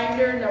our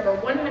binder, number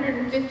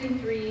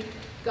 153,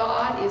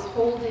 God is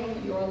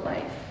Holding Your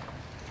Life.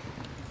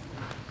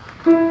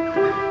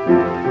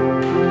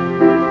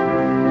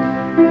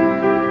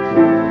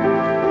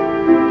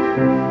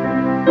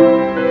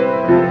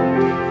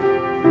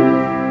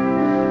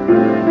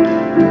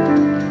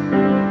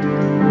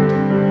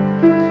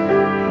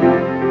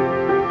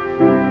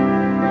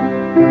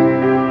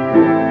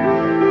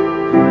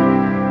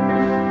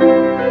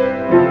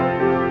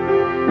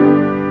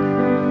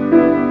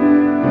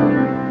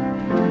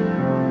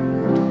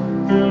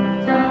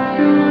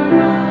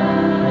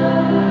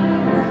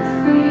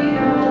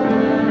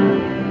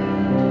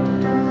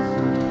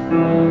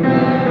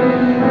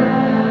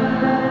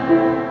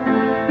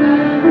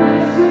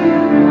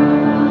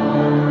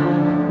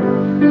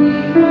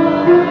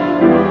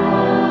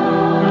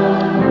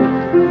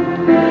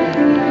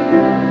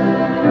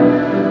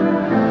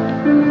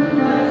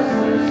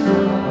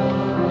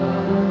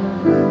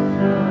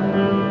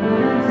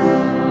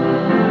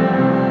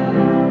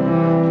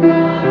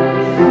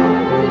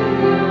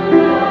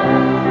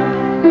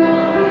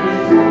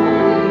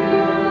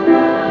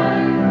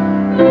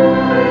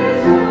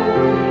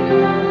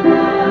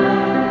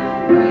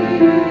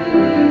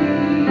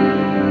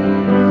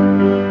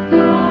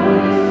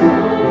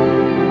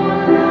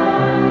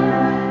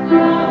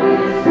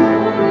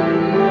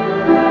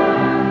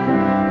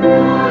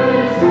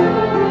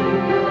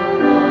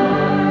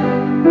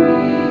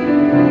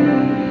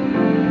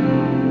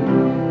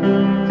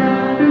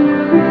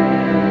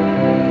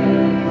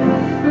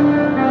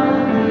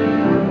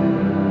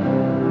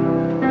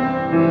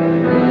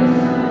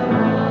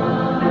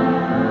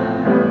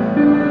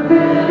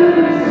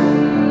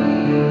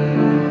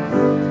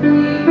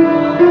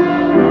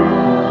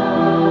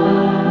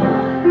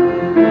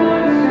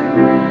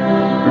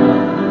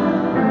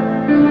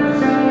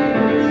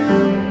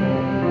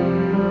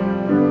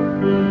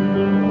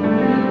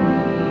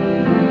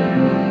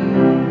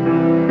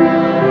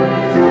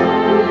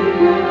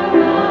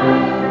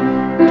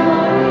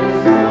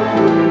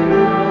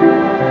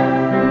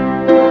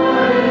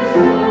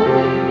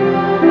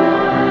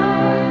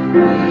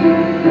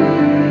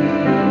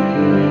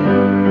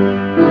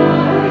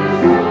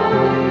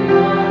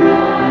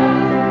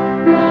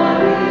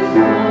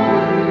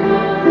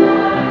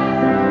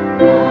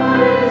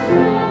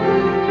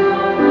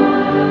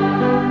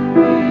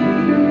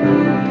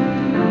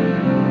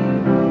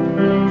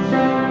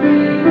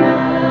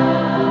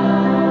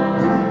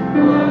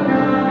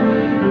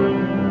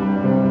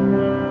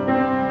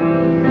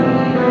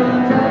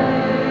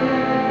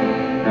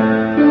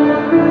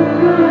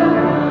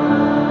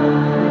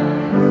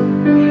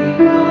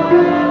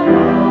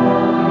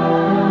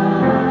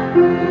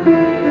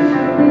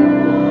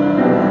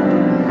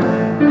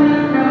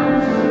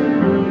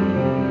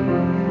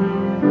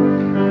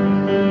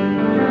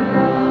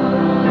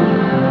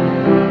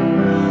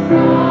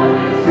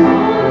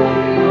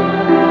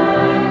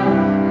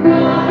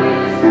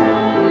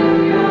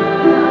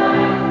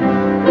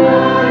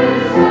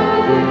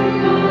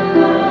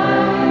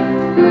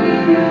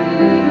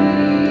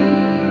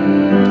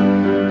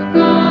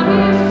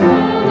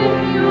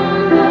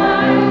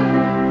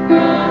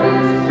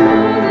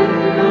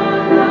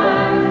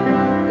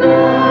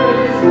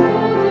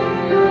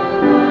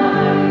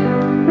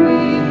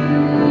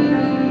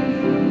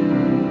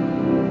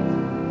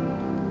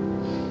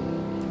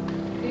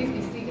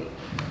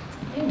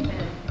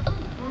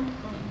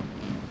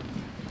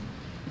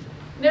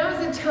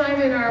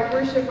 time in our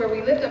worship where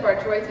we lift up our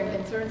joys and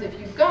concerns. If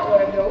you've got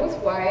one of those,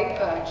 why,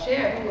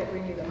 Jen will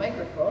bring you the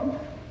microphone,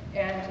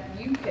 and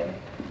you can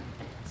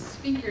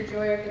speak your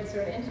joy or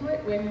concern into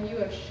it. When you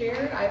have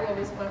shared, I will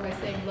respond by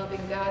saying,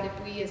 loving God, if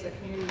we as a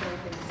community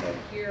can say,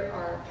 hear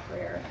our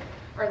prayer.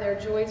 Are there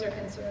joys or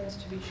concerns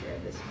to be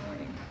shared this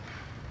morning?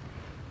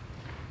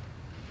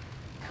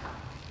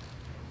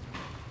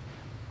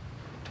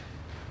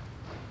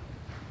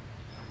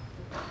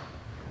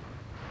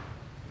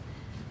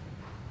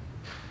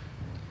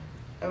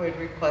 I would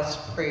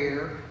request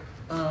prayer.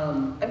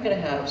 I'm going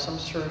to have some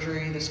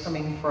surgery this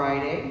coming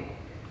Friday.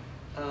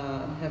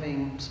 I'm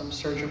having some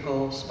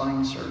surgical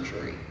spine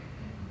surgery,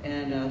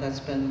 and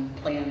that's been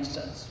planned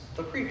since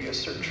the previous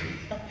surgery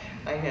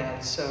I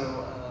had,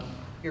 so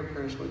your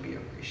prayers would be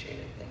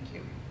appreciated. Thank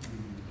you.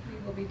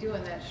 We will be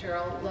doing that,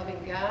 Cheryl.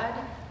 Loving God.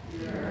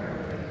 Yeah.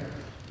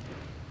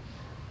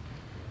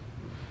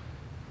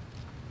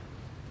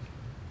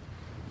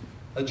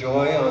 A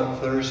joy on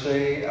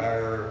Thursday,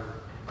 our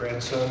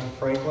grandson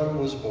Franklin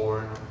was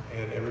born,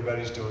 and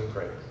everybody's doing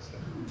great. So.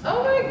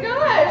 Oh my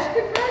gosh,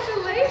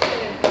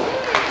 congratulations.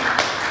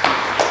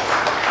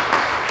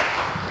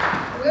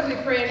 We'll be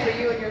praying for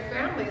you and your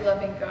family,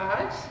 loving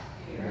God.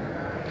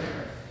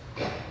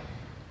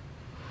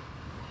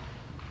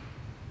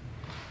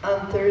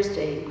 On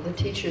Thursday, the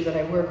teacher that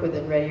I work with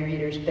in Ready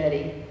Readers,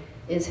 Betty,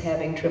 is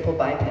having triple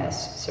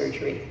bypass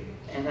surgery,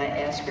 and I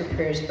ask your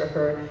prayers for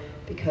her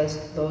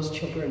because those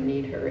children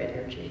need her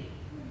energy.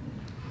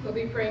 We'll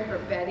be praying for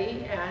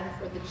Betty and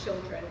for the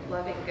children,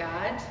 loving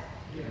God.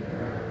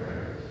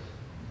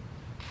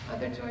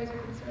 Other joys or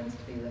concerns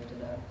to be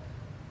lifted up?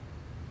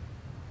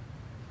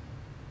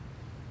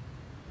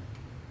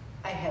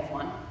 I have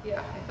one.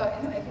 Yeah,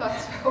 I thought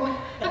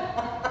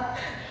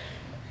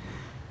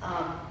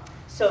so.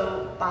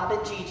 So Bob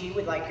and Gigi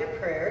would like your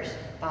prayers.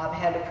 Bob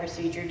had a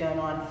procedure done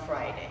on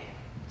Friday.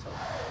 So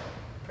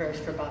prayers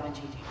for Bob and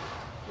Gigi.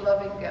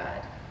 Loving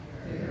God.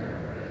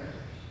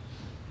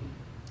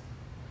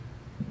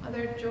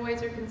 Other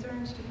joys or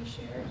concerns to be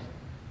shared?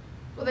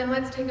 Well, then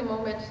let's take a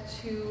moment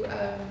to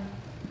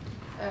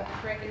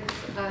pray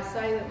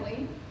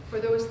silently for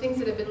those things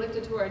that have been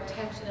lifted to our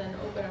attention and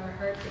open our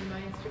hearts and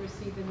minds to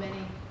receive the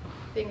many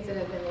things that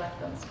have been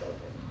left unspoken.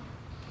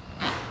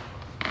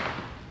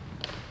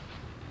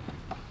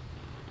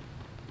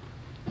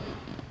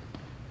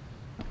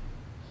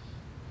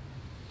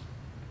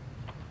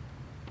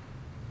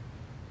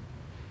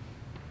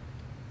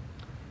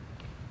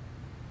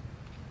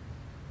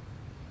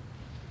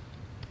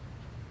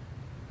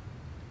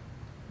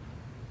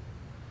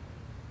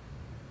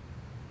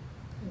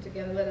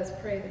 Together, let us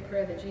pray the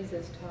prayer that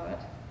Jesus taught.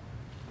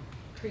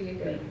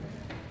 Creator,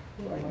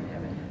 who art in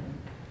heaven,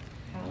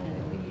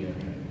 hallowed be your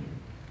name.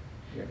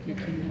 Your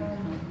kingdom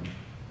come,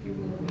 your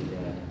will be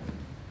done,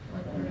 on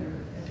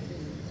earth as it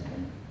is in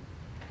heaven.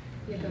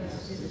 Give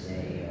us this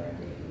day our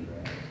daily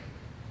bread,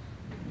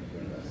 and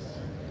forgive us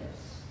our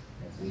debts,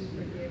 as we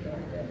forgive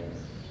our debtors.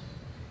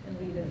 And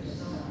lead us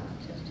not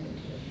into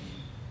temptation,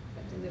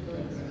 but deliver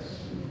us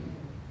from evil.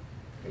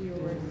 For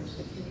yours is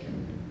the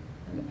kingdom,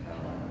 and the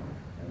power,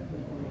 and the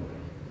glory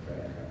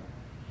forever.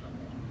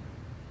 Amen.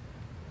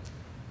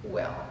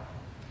 Well,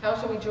 How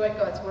shall we join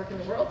God's work in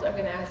the world? I'm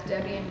going to ask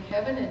Debbie and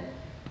Kevin and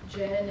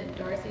Jen and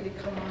Darcy to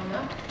come on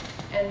up.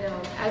 And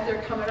as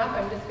they're coming up,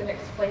 I'm just going to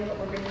explain what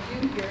we're going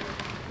to do here.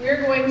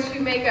 We're going to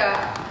make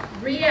a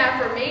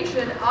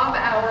reaffirmation of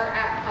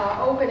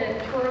our open and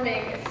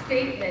affirming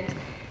statement.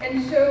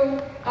 And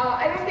so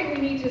I don't think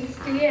we need to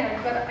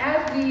stand, but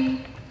as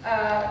we,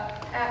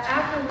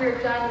 after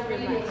we're done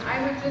reading,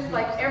 I would just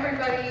like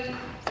everybody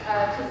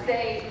to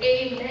say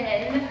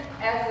amen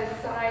as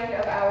a sign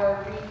of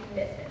our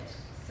recommitment.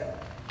 So.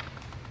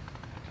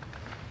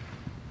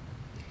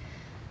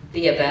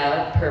 The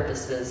avowed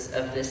purposes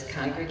of this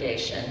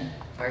congregation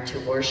are to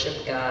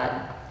worship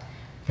God,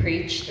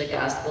 preach the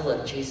gospel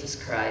of Jesus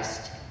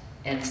Christ,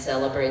 and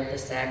celebrate the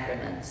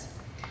sacraments,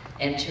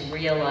 and to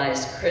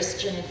realize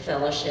Christian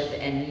fellowship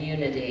and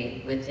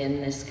unity within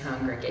this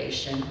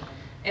congregation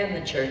and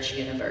the Church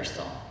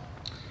Universal.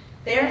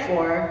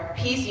 Therefore,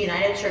 Peace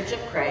United Church of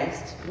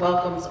Christ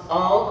welcomes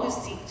all who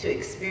seek to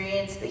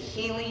experience the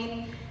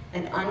healing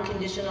and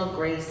unconditional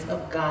grace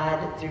of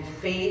God through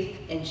faith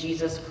in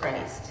Jesus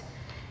Christ,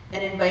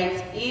 and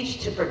invites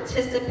each to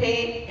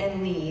participate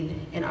and lead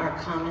in our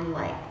common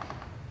life.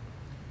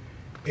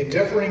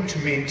 Endeavoring to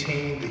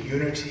maintain the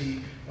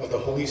unity of the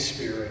Holy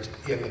Spirit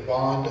in the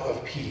bond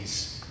of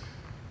peace,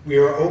 we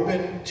are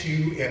open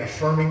to and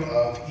affirming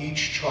of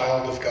each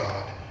child of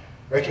God,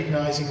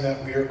 recognizing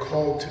that we are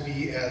called to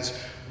be as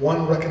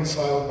one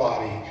reconciled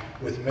body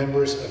with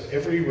members of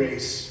every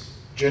race,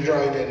 gender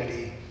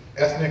identity,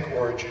 ethnic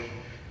origin,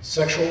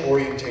 sexual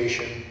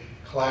orientation,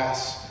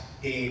 class,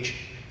 age,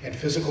 and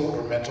physical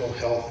or mental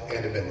health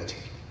and ability.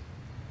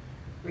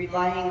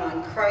 Relying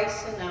on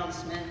Christ's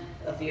announcement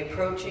of the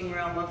approaching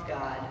realm of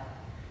God,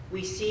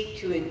 we seek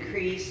to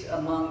increase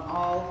among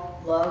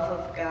all love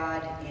of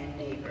God and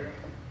neighbor.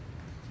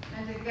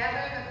 And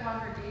together the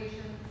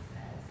congregation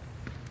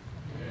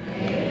says,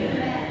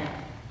 Amen.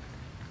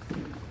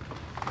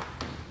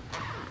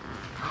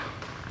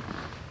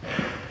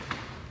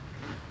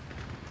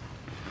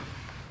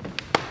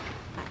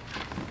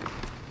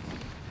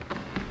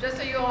 Just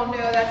so you all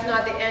know, that's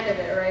not the end of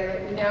it, right?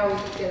 Like now we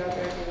can get out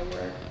there and do the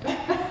work.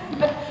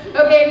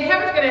 Okay, and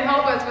Kevin's going to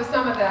help us with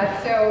some of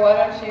that, so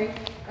why don't you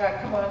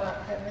come on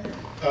up, Kevin.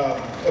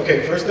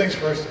 Okay, first things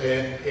first,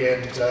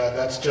 and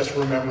that's just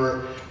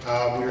remember,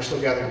 we are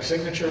still gathering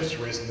signatures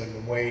to raise the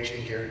minimum wage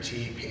and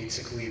guarantee paid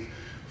sick leave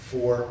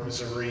for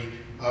Missouri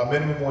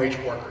minimum wage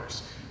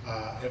workers.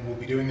 And we'll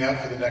be doing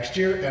that for the next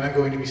year, and I'm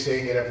going to be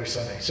saying it every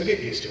Sunday, so get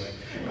used to it.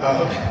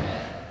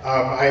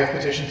 I have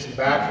petitions in the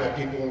back that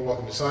people are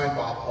welcome to sign.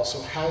 Bob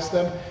also has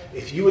them.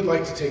 If you would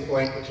like to take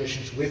blank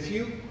petitions with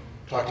you,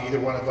 talk to either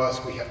one of us.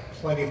 We have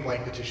plenty of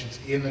blank petitions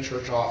in the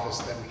church office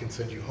that we can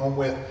send you home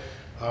with,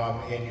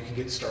 and you can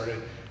get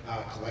started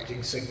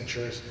collecting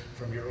signatures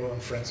from your own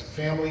friends and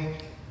family.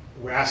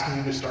 We're asking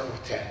you to start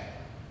with 10.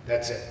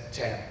 That's it,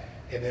 10.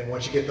 And then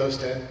once you get those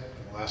 10,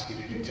 we'll ask you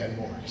to do 10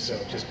 more. So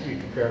just be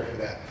prepared for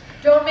that.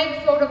 Don't make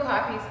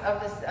photocopies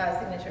of this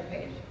signature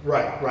page.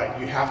 Right, right.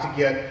 You have to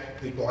get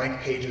the blank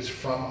pages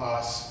from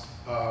us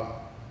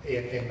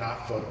and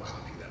not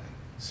photocopy them.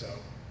 So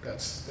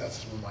that's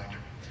the reminder.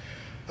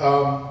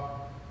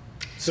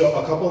 So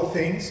a couple of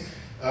things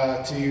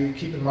to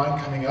keep in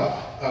mind coming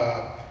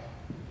up.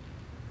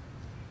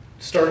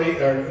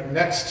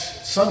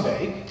 Next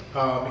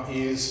Sunday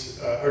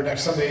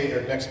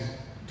next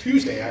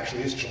Tuesday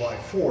actually is July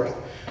 4th,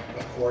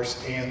 of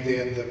course, and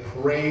then the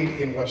parade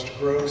in Webster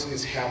Groves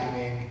is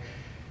happening.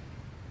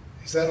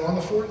 Is that on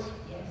the 4th?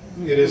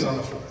 Yes. It is on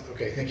the 4th.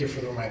 Okay, thank you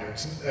for the reminder.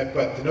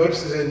 But the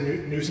notice is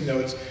in News and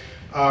Notes.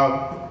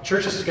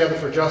 Churches Together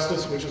for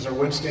Justice, which is our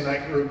Wednesday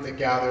night group that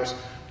gathers,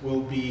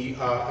 will be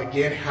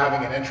again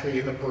having an entry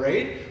in the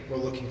parade. We're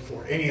looking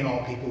for any and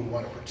all people who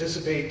want to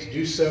participate to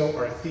do so.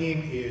 Our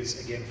theme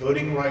is, again,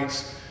 voting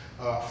rights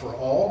for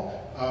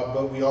all,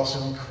 but we also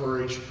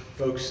encourage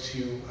folks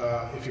to,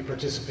 if you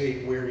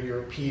participate, wear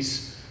your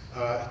peace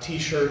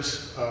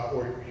t-shirts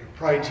or your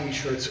pride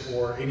t-shirts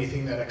or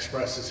anything that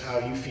expresses how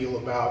you feel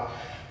about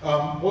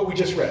what we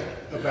just read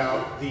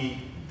about the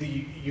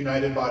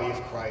united body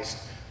of Christ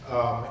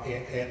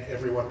and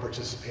everyone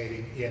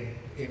participating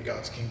in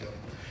God's kingdom.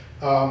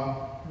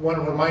 Want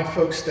to remind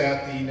folks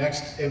that the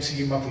next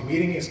MCU monthly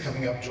meeting is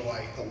coming up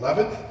July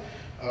 11th.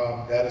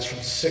 That is from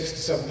 6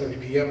 to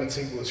 7:30 p.m. at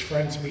St. Louis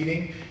Friends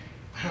Meeting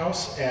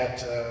House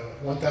at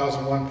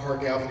 1001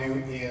 Park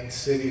Avenue in the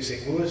city of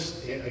St.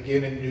 Louis.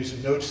 Again, in News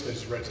and Notes,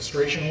 there's a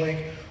registration link.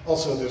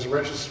 Also, there's a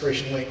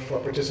registration link for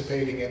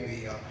participating in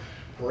the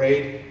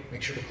parade.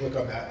 Make sure to click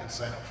on that and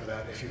sign up for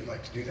that if you would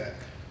like to do that.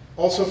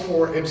 Also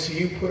for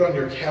MCU, put on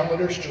your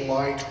calendars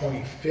July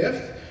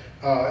 25th.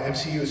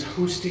 MCU is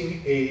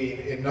hosting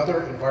another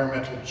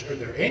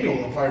their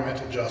annual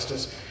environmental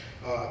justice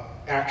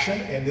action,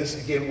 and this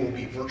again will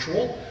be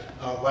virtual.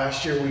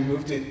 Last year we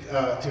moved it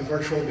to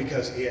virtual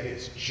because it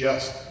is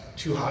just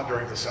too hot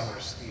during the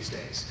summers these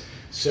days.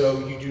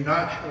 So we're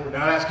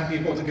not asking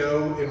people to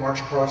go and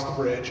march across the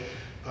bridge.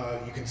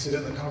 You can sit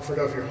in the comfort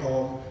of your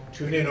home,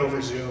 tune in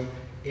over Zoom,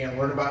 and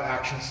learn about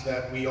actions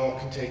that we all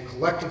can take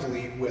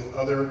collectively with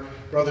other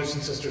brothers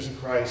and sisters in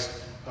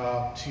Christ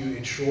to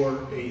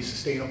ensure a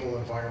sustainable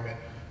environment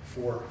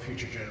for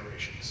future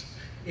generations.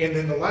 And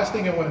then the last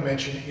thing I want to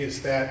mention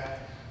is that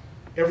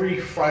every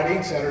Friday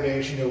and Saturday,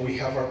 as you know, we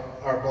have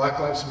our Black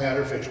Lives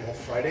Matter vigil,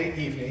 Friday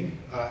evening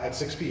at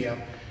 6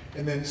 p.m.,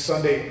 and then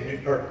Saturday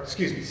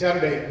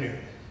at noon.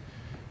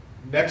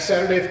 Next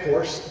Saturday, of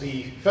course,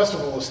 the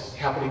festival is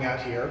happening out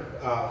here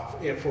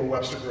for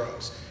Webster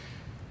Groves.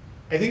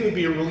 I think it would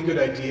be a really good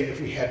idea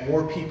if we had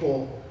more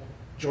people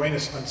join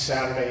us on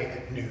Saturday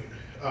at noon.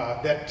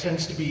 That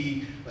tends to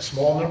be a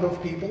small number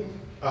of people,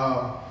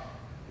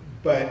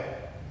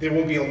 but there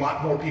will be a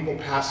lot more people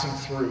passing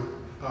through,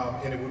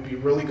 and it would be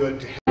really good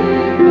to have.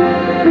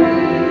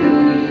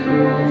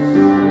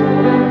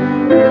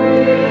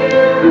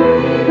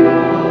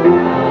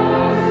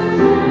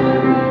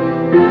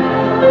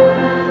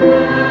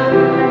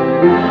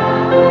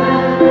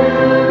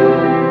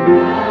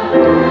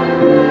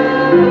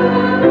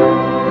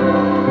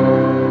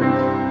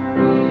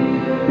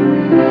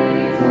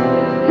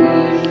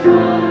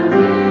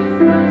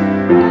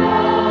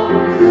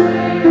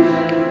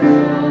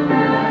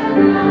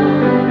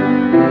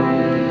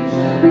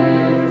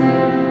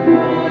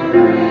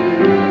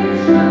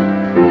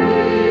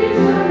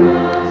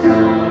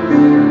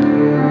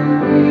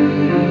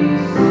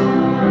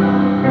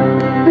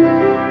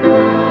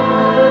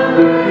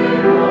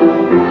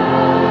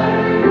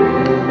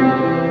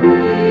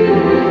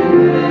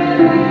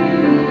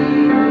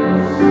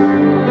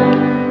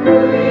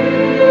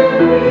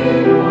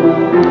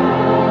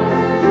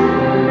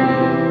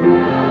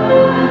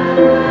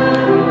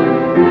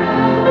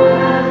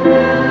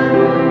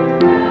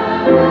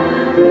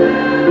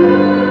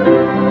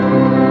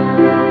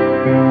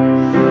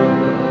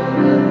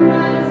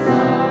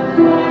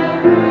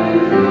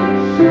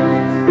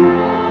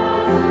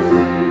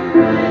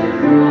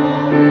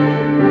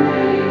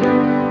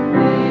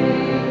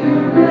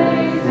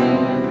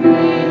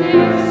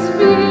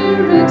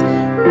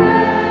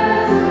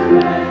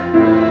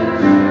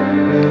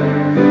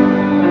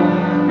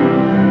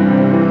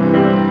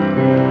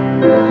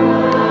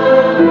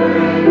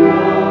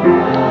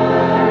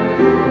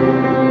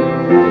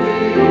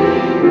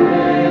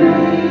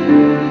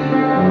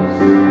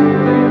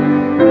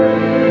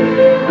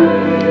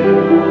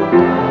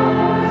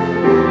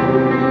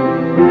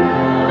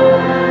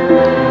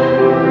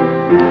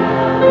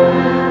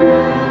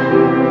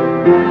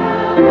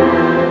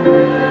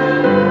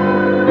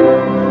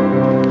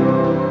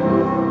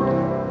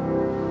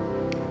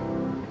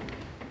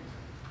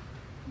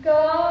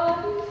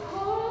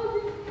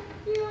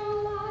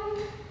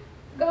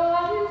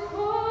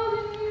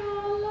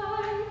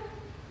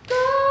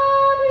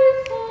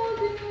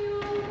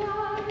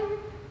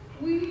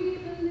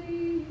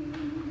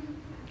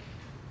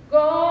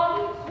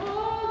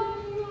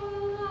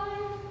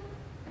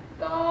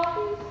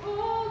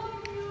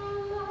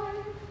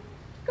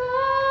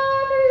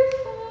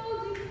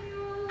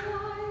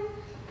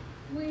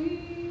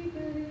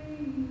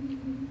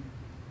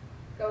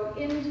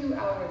 Into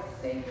our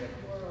sacred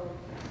world,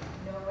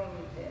 knowing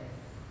this.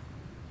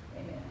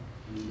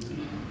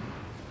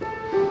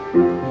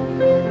 Amen.